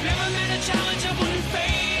 I've never met a child.